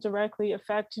 it doesn't directly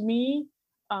affect me.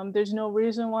 There's no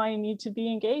reason why I need to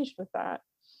be engaged with that.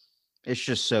 It's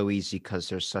just so easy because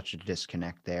there's such a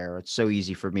disconnect there. It's so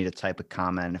easy for me to type a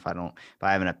comment if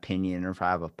I have an opinion or if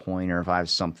I have a point or if I have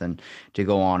something to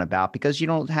go on about because you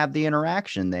don't have the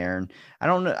interaction there. And I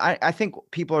don't know. I think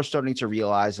people are starting to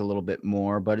realize a little bit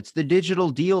more, but it's the digital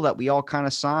deal that we all kind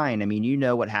of sign. I mean, you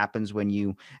know what happens when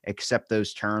you accept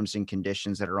those terms and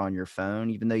conditions that are on your phone,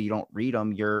 even though you don't read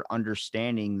them, you're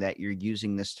understanding that you're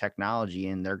using this technology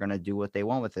and they're going to do what they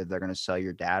want with it. They're going to sell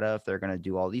your data. If they're going to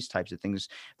do all these types of things,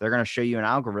 they're going to show you an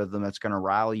algorithm that's going to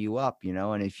rile you up,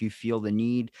 and if you feel the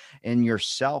need in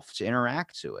yourself to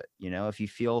interact to it, if you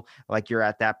feel like you're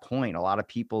at that point, a lot of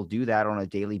people do that on a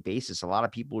daily basis. A lot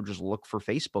of people just look for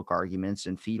Facebook arguments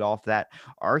and feed off that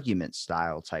argument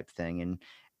style type thing. And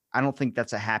I don't think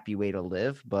that's a happy way to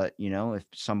live, but if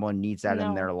someone needs that in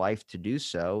No, their life to do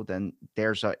so, then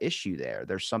there's a issue there.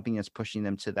 There's something that's pushing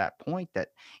them to that point that,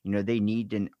 they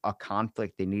need a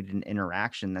conflict, they need an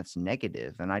interaction that's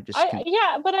negative. And I just I can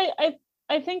yeah, but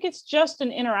I think it's just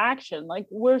an interaction. Like,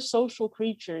 we're social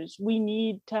creatures. We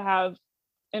need to have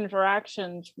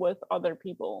interactions with other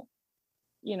people.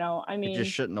 I It just mean,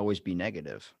 shouldn't always be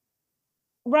negative.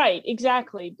 right,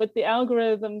 exactly. But the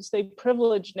algorithms, they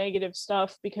privilege negative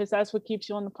stuff because that's what keeps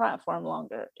you on the platform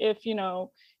longer. If,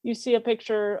 you see a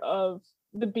picture of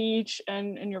the beach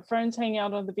and your friend's hanging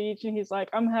out on the beach and he's like,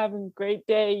 I'm having a great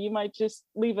day, you might just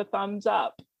leave a thumbs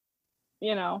up,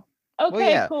 you know. Well,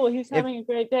 Okay, yeah, cool, he's if having a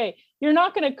great day. You're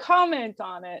not going to comment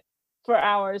on it for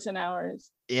hours and hours.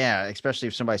 yeah, especially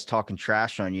if somebody's talking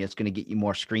trash on you, it's going to get you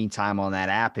more screen time on that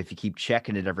app if you keep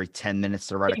checking it every 10 minutes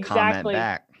to write a comment Exactly.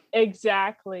 back.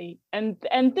 Exactly. And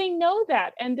they know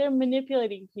that, and they're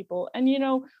manipulating people. And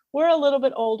we're a little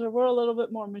bit older, we're a little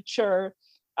bit more mature.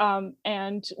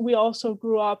 And we also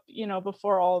grew up,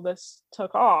 before all this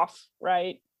took off,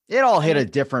 right? It all I hit a mean,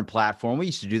 different platform. We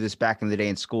used to do this back in the day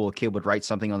in school. A kid would write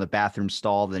something on the bathroom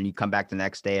stall, then you come back the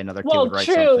next day, another kid would well, write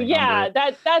true. something under Yeah,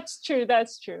 it. that's true.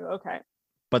 That's true. Okay.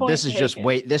 But Point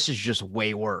taken. this is just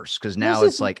way worse because This now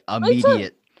is it's like it's a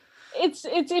immediate.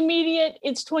 it's immediate,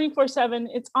 it's 24/7,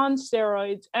 it's on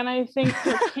steroids. And I think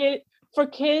for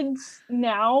kids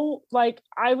now, like,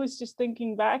 I was just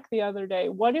thinking back the other day,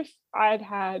 what if I'd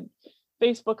had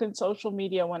Facebook and social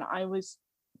media when I was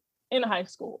in high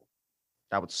school?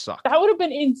 That would suck. That would have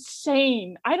been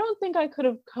insane. I don't think I could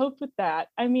have coped with that.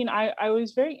 I mean, I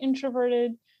was very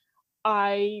introverted.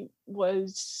 I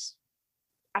was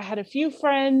I had a few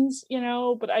friends,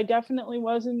 but I definitely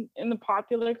wasn't in the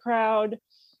popular crowd.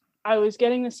 I was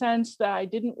getting the sense that I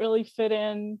didn't really fit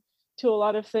in to a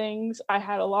lot of things. I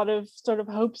had a lot of sort of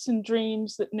hopes and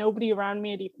dreams that nobody around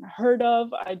me had even heard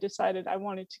of. I decided I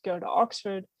wanted to go to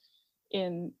Oxford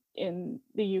in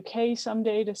the UK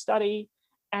someday to study.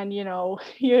 And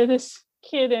you're this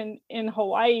kid in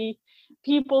Hawaii.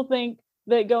 People think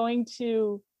that going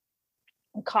to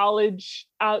college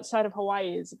outside of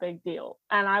Hawaii is a big deal.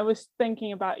 And I was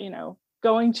thinking about,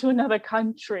 going to another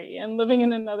country and living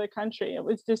in another country. It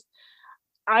was just,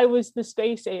 I was the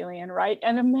space alien, right?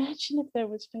 And imagine if there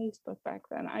was Facebook back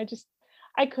then.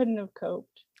 I couldn't have coped.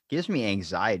 Gives me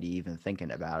anxiety even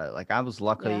thinking about it. Like I was Yeah.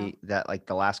 lucky that like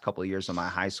the last couple of years of my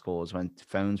high school is when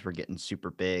phones were getting super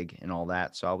big and all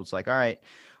that. So I was like, all right,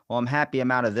 well, I'm happy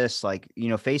I'm out of this. Like,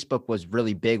 Facebook was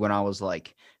really big when I was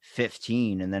like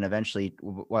 15. And then eventually,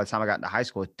 by the time I got into high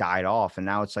school, it died off. And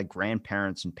now it's like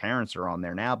grandparents and parents are on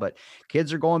there now, but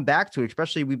kids are going back to it,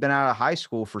 especially we've been out of high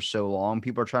school for so long.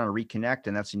 People are trying to reconnect,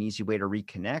 and that's an easy way to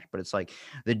reconnect. But it's like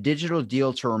the digital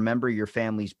deal to remember your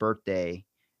family's birthday,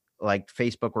 like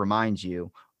Facebook reminds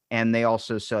you, and they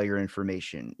also sell your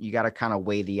information. You got to kind of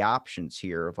weigh the options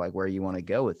here of like where you want to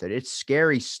go with it. It's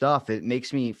scary stuff. It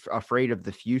makes me afraid of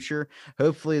the future.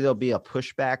 Hopefully there'll be a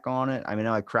pushback on it. I mean,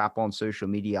 I crap on social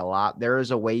media a lot. There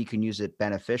is a way you can use it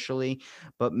beneficially,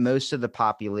 but most of the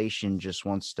population just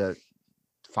wants to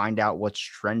find out what's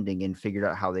trending and figure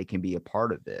out how they can be a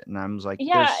part of it. And I was like,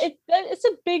 Yeah, it's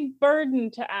a big burden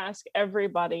to ask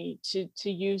everybody to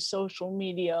use social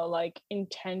media like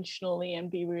intentionally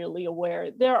and be really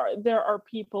aware. There are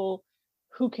people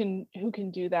who can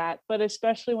do that, but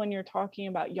especially when you're talking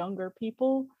about younger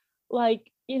people,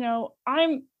 like,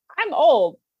 I'm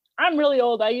old. I'm really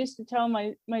old. I used to tell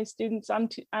my students I'm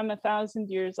 1,000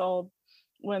 years old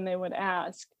when they would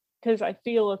ask, because I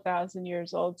feel 1,000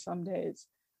 years old some days.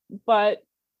 But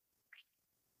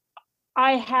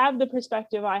I have the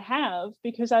perspective I have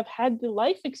because I've had the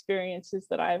life experiences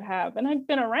that I've had, and I've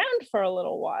been around for a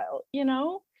little while.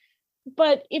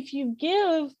 But if you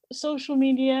give social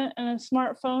media and a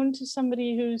smartphone to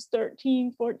somebody who's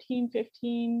 13, 14,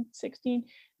 15, 16,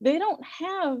 they don't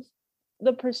have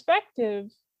the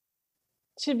perspective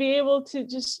to be able to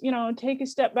just, take a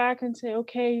step back and say,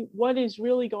 okay, what is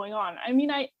really going on? I mean,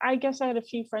 I guess I had a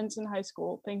few friends in high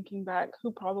school, thinking back,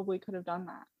 who probably could have done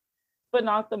that, but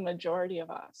not the majority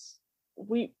of us.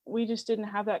 We just didn't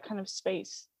have that kind of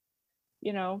space,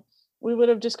 you know. We would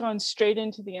have just gone straight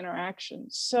into the interaction.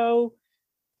 So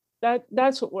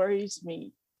that's what worries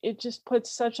me. It just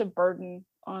puts such a burden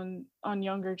on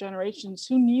younger generations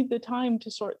who need the time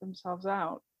to sort themselves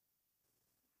out.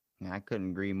 I couldn't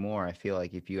agree more. I feel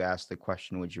like if you ask the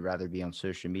question, would you rather be on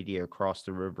social media or cross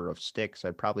the river of Styx?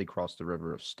 I'd probably cross the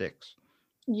river of Styx.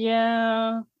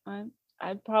 Yeah,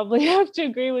 I'd probably have to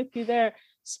agree with you there.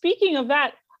 Speaking of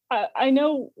that, I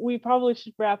know we probably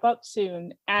should wrap up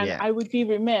soon, and Yeah, I would be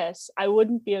remiss. I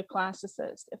wouldn't be a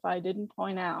classicist if I didn't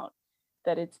point out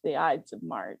that it's the Ides of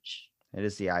March. it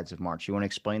is the Ides of March. You want to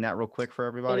explain that real quick for It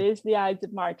everybody? is the Ides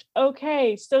of March.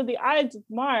 Okay, so the Ides of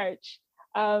March,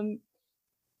 um,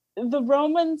 the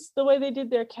Romans, the way they did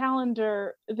their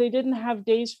calendar, they didn't have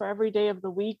days for every day of the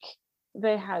week.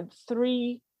 They had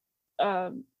three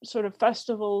sort of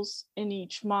festivals in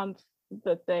each month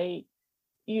that they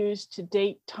used to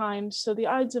date times. So the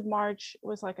Ides of March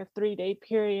was like a 3-day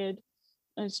period.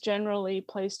 And it's generally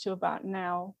placed to about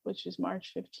now, which is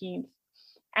March 15th.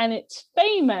 And it's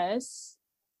famous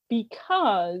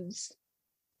because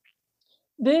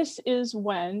this is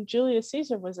when Julius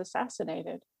Caesar was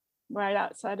assassinated, right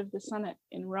outside of the Senate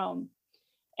in Rome.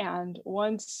 And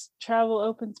once travel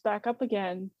opens back up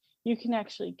again, you can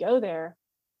actually go there,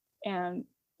 and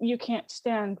you can't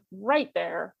stand right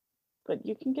there, but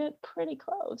you can get pretty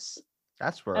close.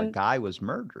 That's where a And guy was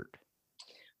murdered.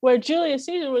 where Julius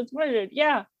Caesar was murdered,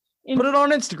 yeah, Put in it on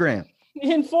Instagram.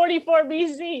 in 44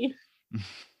 BC.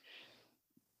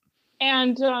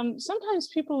 And sometimes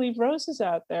people leave roses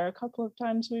out there. A couple of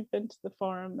times we've been to the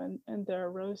forum, and there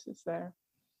are roses there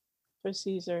for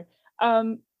Caesar.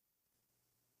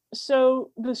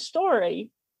 So the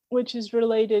story, which is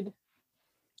related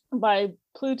by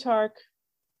Plutarch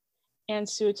and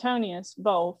Suetonius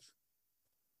both,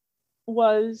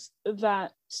 was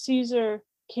that Caesar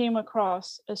came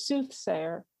across a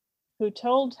soothsayer who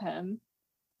told him,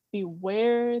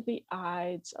 beware the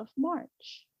Ides of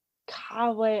March.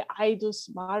 Cave Idus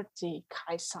Marti,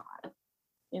 Caesar,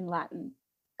 in Latin.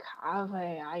 Cave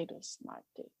Idus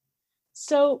Marti.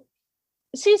 So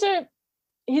Caesar,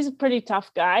 he's a pretty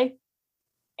tough guy.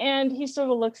 And he sort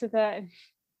of looks at that and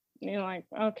you're like,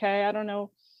 okay, I don't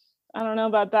know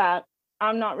about that.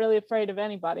 I'm not really afraid of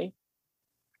anybody.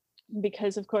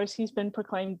 Because of course he's been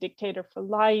proclaimed dictator for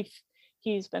life.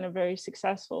 He's been a very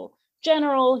successful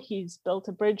general. He's built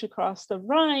a bridge across the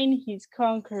Rhine. He's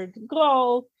conquered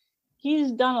Gaul.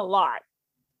 He's done a lot.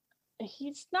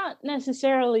 He's not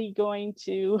necessarily going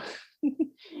to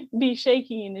be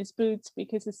shaking in his boots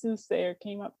because a soothsayer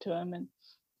came up to him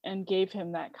and gave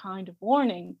him that kind of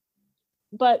warning.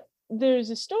 But there's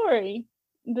a story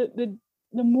that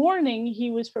the morning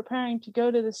he was preparing to go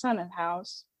to the Senate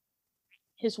house,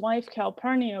 his wife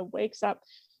Calpurnia wakes up,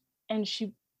 and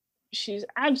she's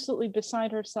absolutely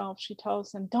beside herself. She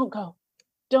tells him, don't go,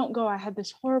 don't go. I had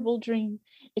this horrible dream.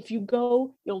 If you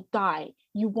go, you'll die.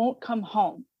 You won't come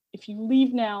home. If you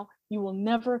leave now, you will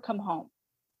never come home.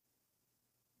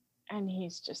 And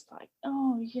he's just like,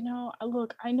 oh,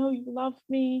 look, I know you love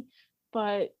me,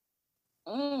 but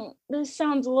this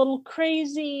sounds a little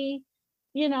crazy.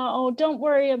 Don't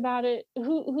worry about it.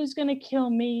 Who's gonna kill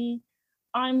me?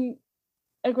 I'm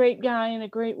a great guy and a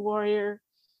great warrior.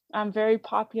 I'm very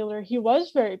popular. He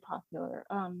was very popular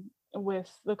with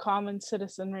the common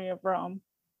citizenry of Rome.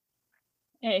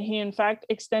 And he, in fact,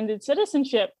 extended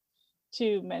citizenship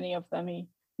to many of them. He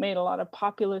made a lot of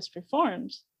populist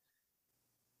reforms.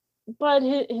 But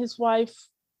his wife,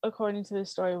 according to the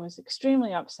story, was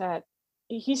extremely upset.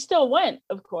 He still went,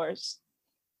 of course,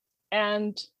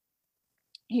 and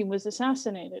he was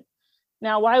assassinated.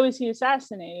 Now, why was he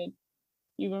assassinated?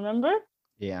 You remember?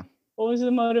 Yeah. What was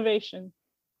the motivation?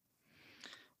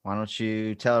 Why don't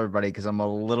you tell everybody? Because I'm a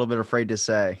little bit afraid to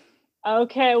say.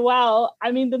 Okay, well,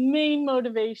 I mean, the main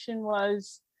motivation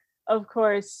was, of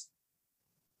course,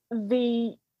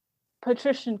 the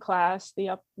patrician class,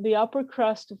 the upper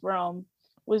crust of Rome,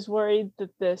 was worried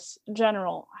that this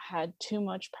general had too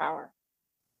much power.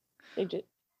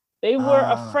 They were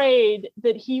afraid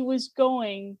that he was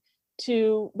going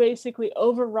to basically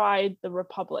override the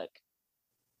Republic.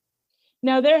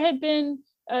 Now, there had been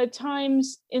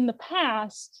times in the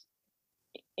past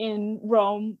in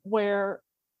Rome where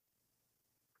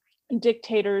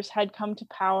dictators had come to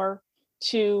power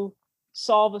to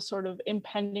solve a sort of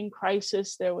impending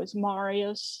crisis. There was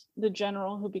Marius, the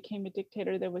general, who became a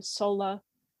dictator. There was Sulla,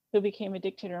 who became a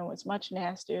dictator and was much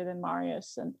nastier than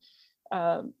Marius. And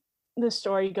the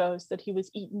story goes that he was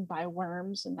eaten by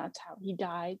worms, and that's how he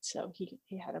died. So he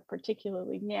had a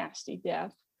particularly nasty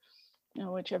death,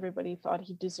 which everybody thought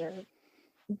he deserved.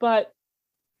 But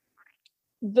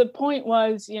the point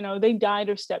was, they died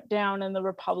or stepped down and the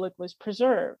Republic was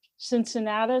preserved.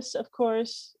 Cincinnatus, of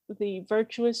course, the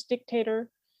virtuous dictator,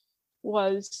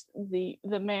 was the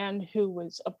man who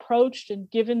was approached and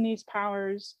given these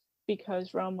powers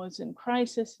because Rome was in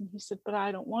crisis. And he said, but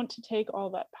I don't want to take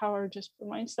all that power just for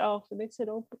myself. And they said,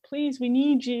 oh, but please, we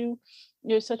need you.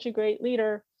 You're such a great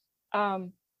leader.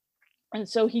 And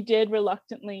so he did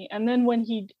reluctantly. And then when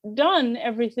he'd done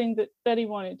everything that he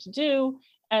wanted to do,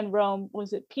 and Rome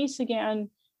was at peace again,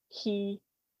 he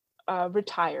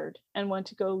retired and went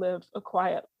to go live a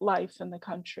quiet life in the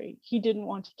country. He didn't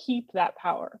want to keep that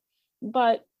power.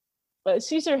 But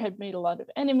Caesar had made a lot of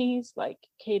enemies, like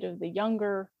Cato the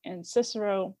Younger and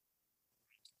Cicero.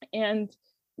 And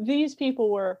these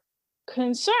people were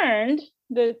concerned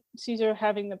that Caesar,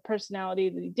 having the personality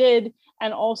that he did,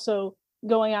 and also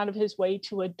going out of his way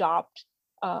to adopt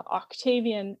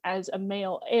Octavian as a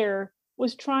male heir,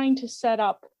 was trying to set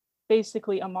up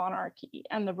basically a monarchy,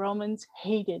 and the Romans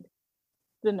hated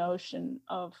the notion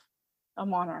of a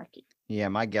monarchy. Yeah,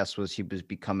 my guess was he was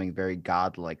becoming very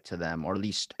godlike to them, or at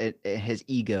least his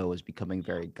ego was becoming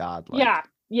very godlike.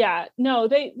 Yeah. No,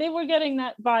 they were getting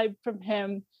that vibe from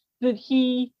him, that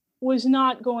he was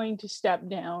not going to step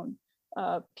down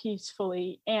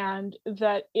peacefully, and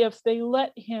that if they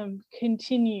let him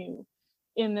continue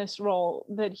in this role,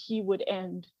 that he would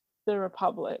end the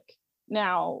Republic.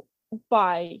 Now,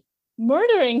 by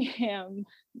murdering him,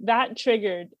 that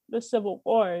triggered the civil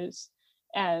wars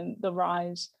and the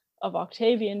rise of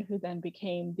Octavian, who then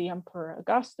became the Emperor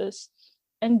Augustus,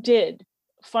 and did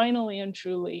finally and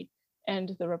truly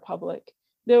end the Republic.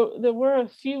 There were a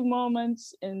few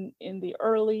moments in the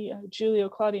early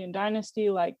Julio-Claudian dynasty,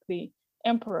 like the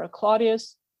Emperor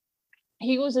Claudius.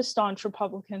 He was a staunch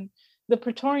Republican. The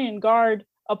Praetorian Guard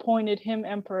appointed him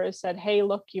emperor, said, hey,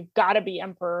 look, you've got to be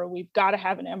emperor. We've got to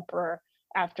have an emperor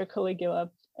after Caligula.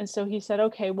 And so he said,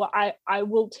 okay, well, I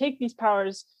will take these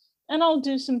powers and I'll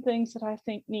do some things that I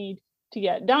think need to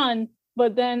get done,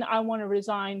 but then I want to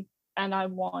resign and I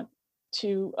want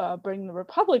to bring the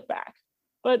Republic back.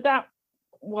 But that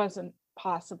wasn't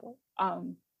possible.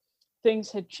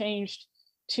 Things had changed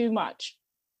too much.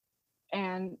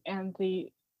 And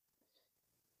the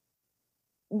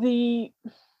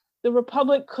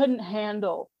Republic couldn't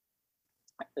handle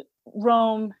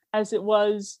Rome as it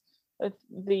was,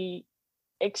 the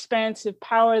expansive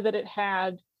power that it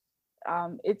had.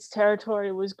 Its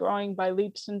territory was growing by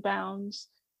leaps and bounds,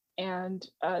 and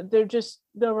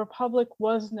the Republic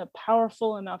wasn't a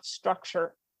powerful enough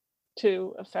structure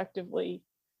to effectively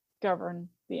govern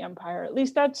the empire. At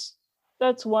least that's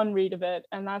one read of it,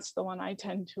 and that's the one I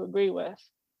tend to agree with.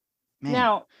 Man,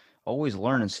 now, always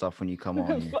learning stuff when you come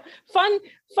on here. fun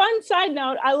side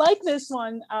note, I like this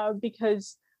one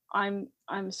because I'm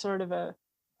sort of a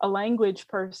language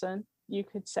person, you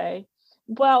could say.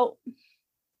 Well,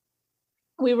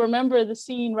 we remember the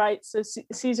scene, right? So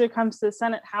Caesar comes to the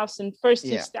Senate house, and first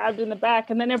he's stabbed in the back,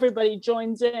 and then everybody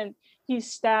joins in.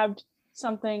 He's stabbed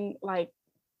something like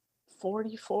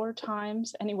 44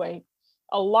 times. Anyway,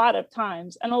 a lot of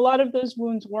times. And a lot of those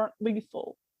wounds weren't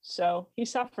lethal. So he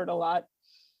suffered a lot.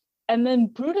 And then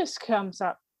Brutus comes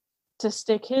up to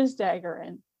stick his dagger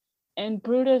in. And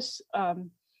Brutus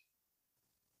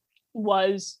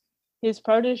was his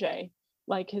protege,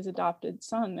 like his adopted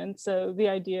son. And so the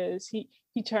idea is he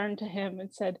turned to him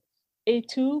and said, "Et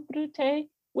tu, Brute?"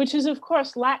 which is, of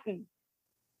course, Latin.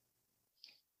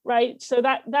 Right? So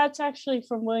that's actually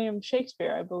from William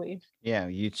Shakespeare, I believe. Yeah,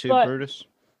 you too, Brutus.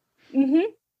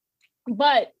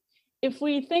 But if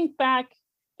we think back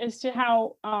as to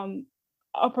how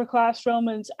upper class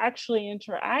Romans actually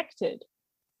interacted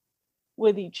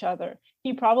with each other,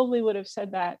 he probably would have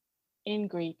said that in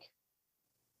Greek,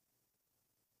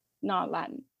 not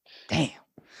Latin. Damn.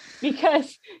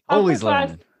 Because always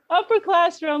learning. Upper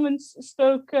class Romans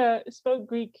spoke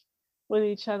Greek with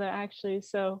each other, actually.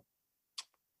 So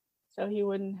he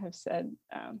wouldn't have said.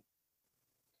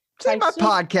 See, my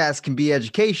podcast can be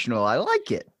educational. I like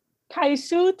it.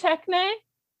 Kaisu techne,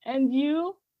 and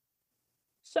you,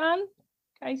 son,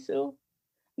 Kaisu,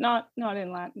 not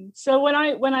in Latin. So when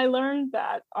I learned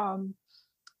that,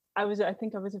 I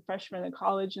think I was a freshman in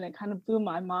college, and it kind of blew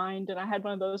my mind. And I had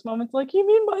one of those moments like, you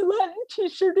mean my Latin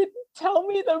teacher didn't tell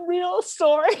me the real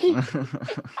story?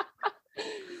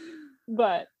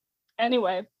 But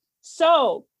anyway,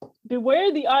 so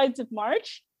beware the Ides of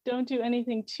March. Don't do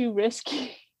anything too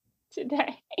risky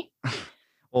today.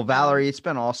 Well, Valerie, it's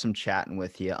been awesome chatting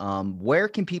with you. Where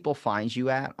can people find you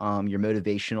at? Your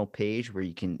motivational page where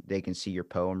they can see your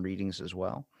poem readings as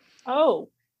well. Oh,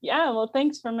 yeah. Well,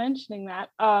 thanks for mentioning that.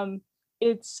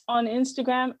 It's on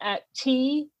Instagram at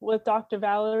Tea with Dr.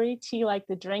 Valerie, tea like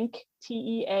the drink,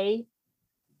 TEA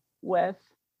with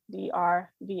DRVALERIE.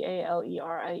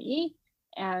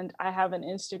 And I have an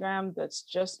Instagram that's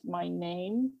just my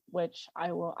name, which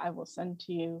I will send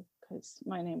to you because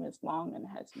my name is long and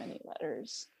has many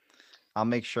letters. I'll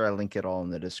make sure I link it all in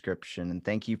the description. And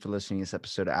thank you for listening to this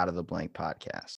episode of Out of the Blank podcast.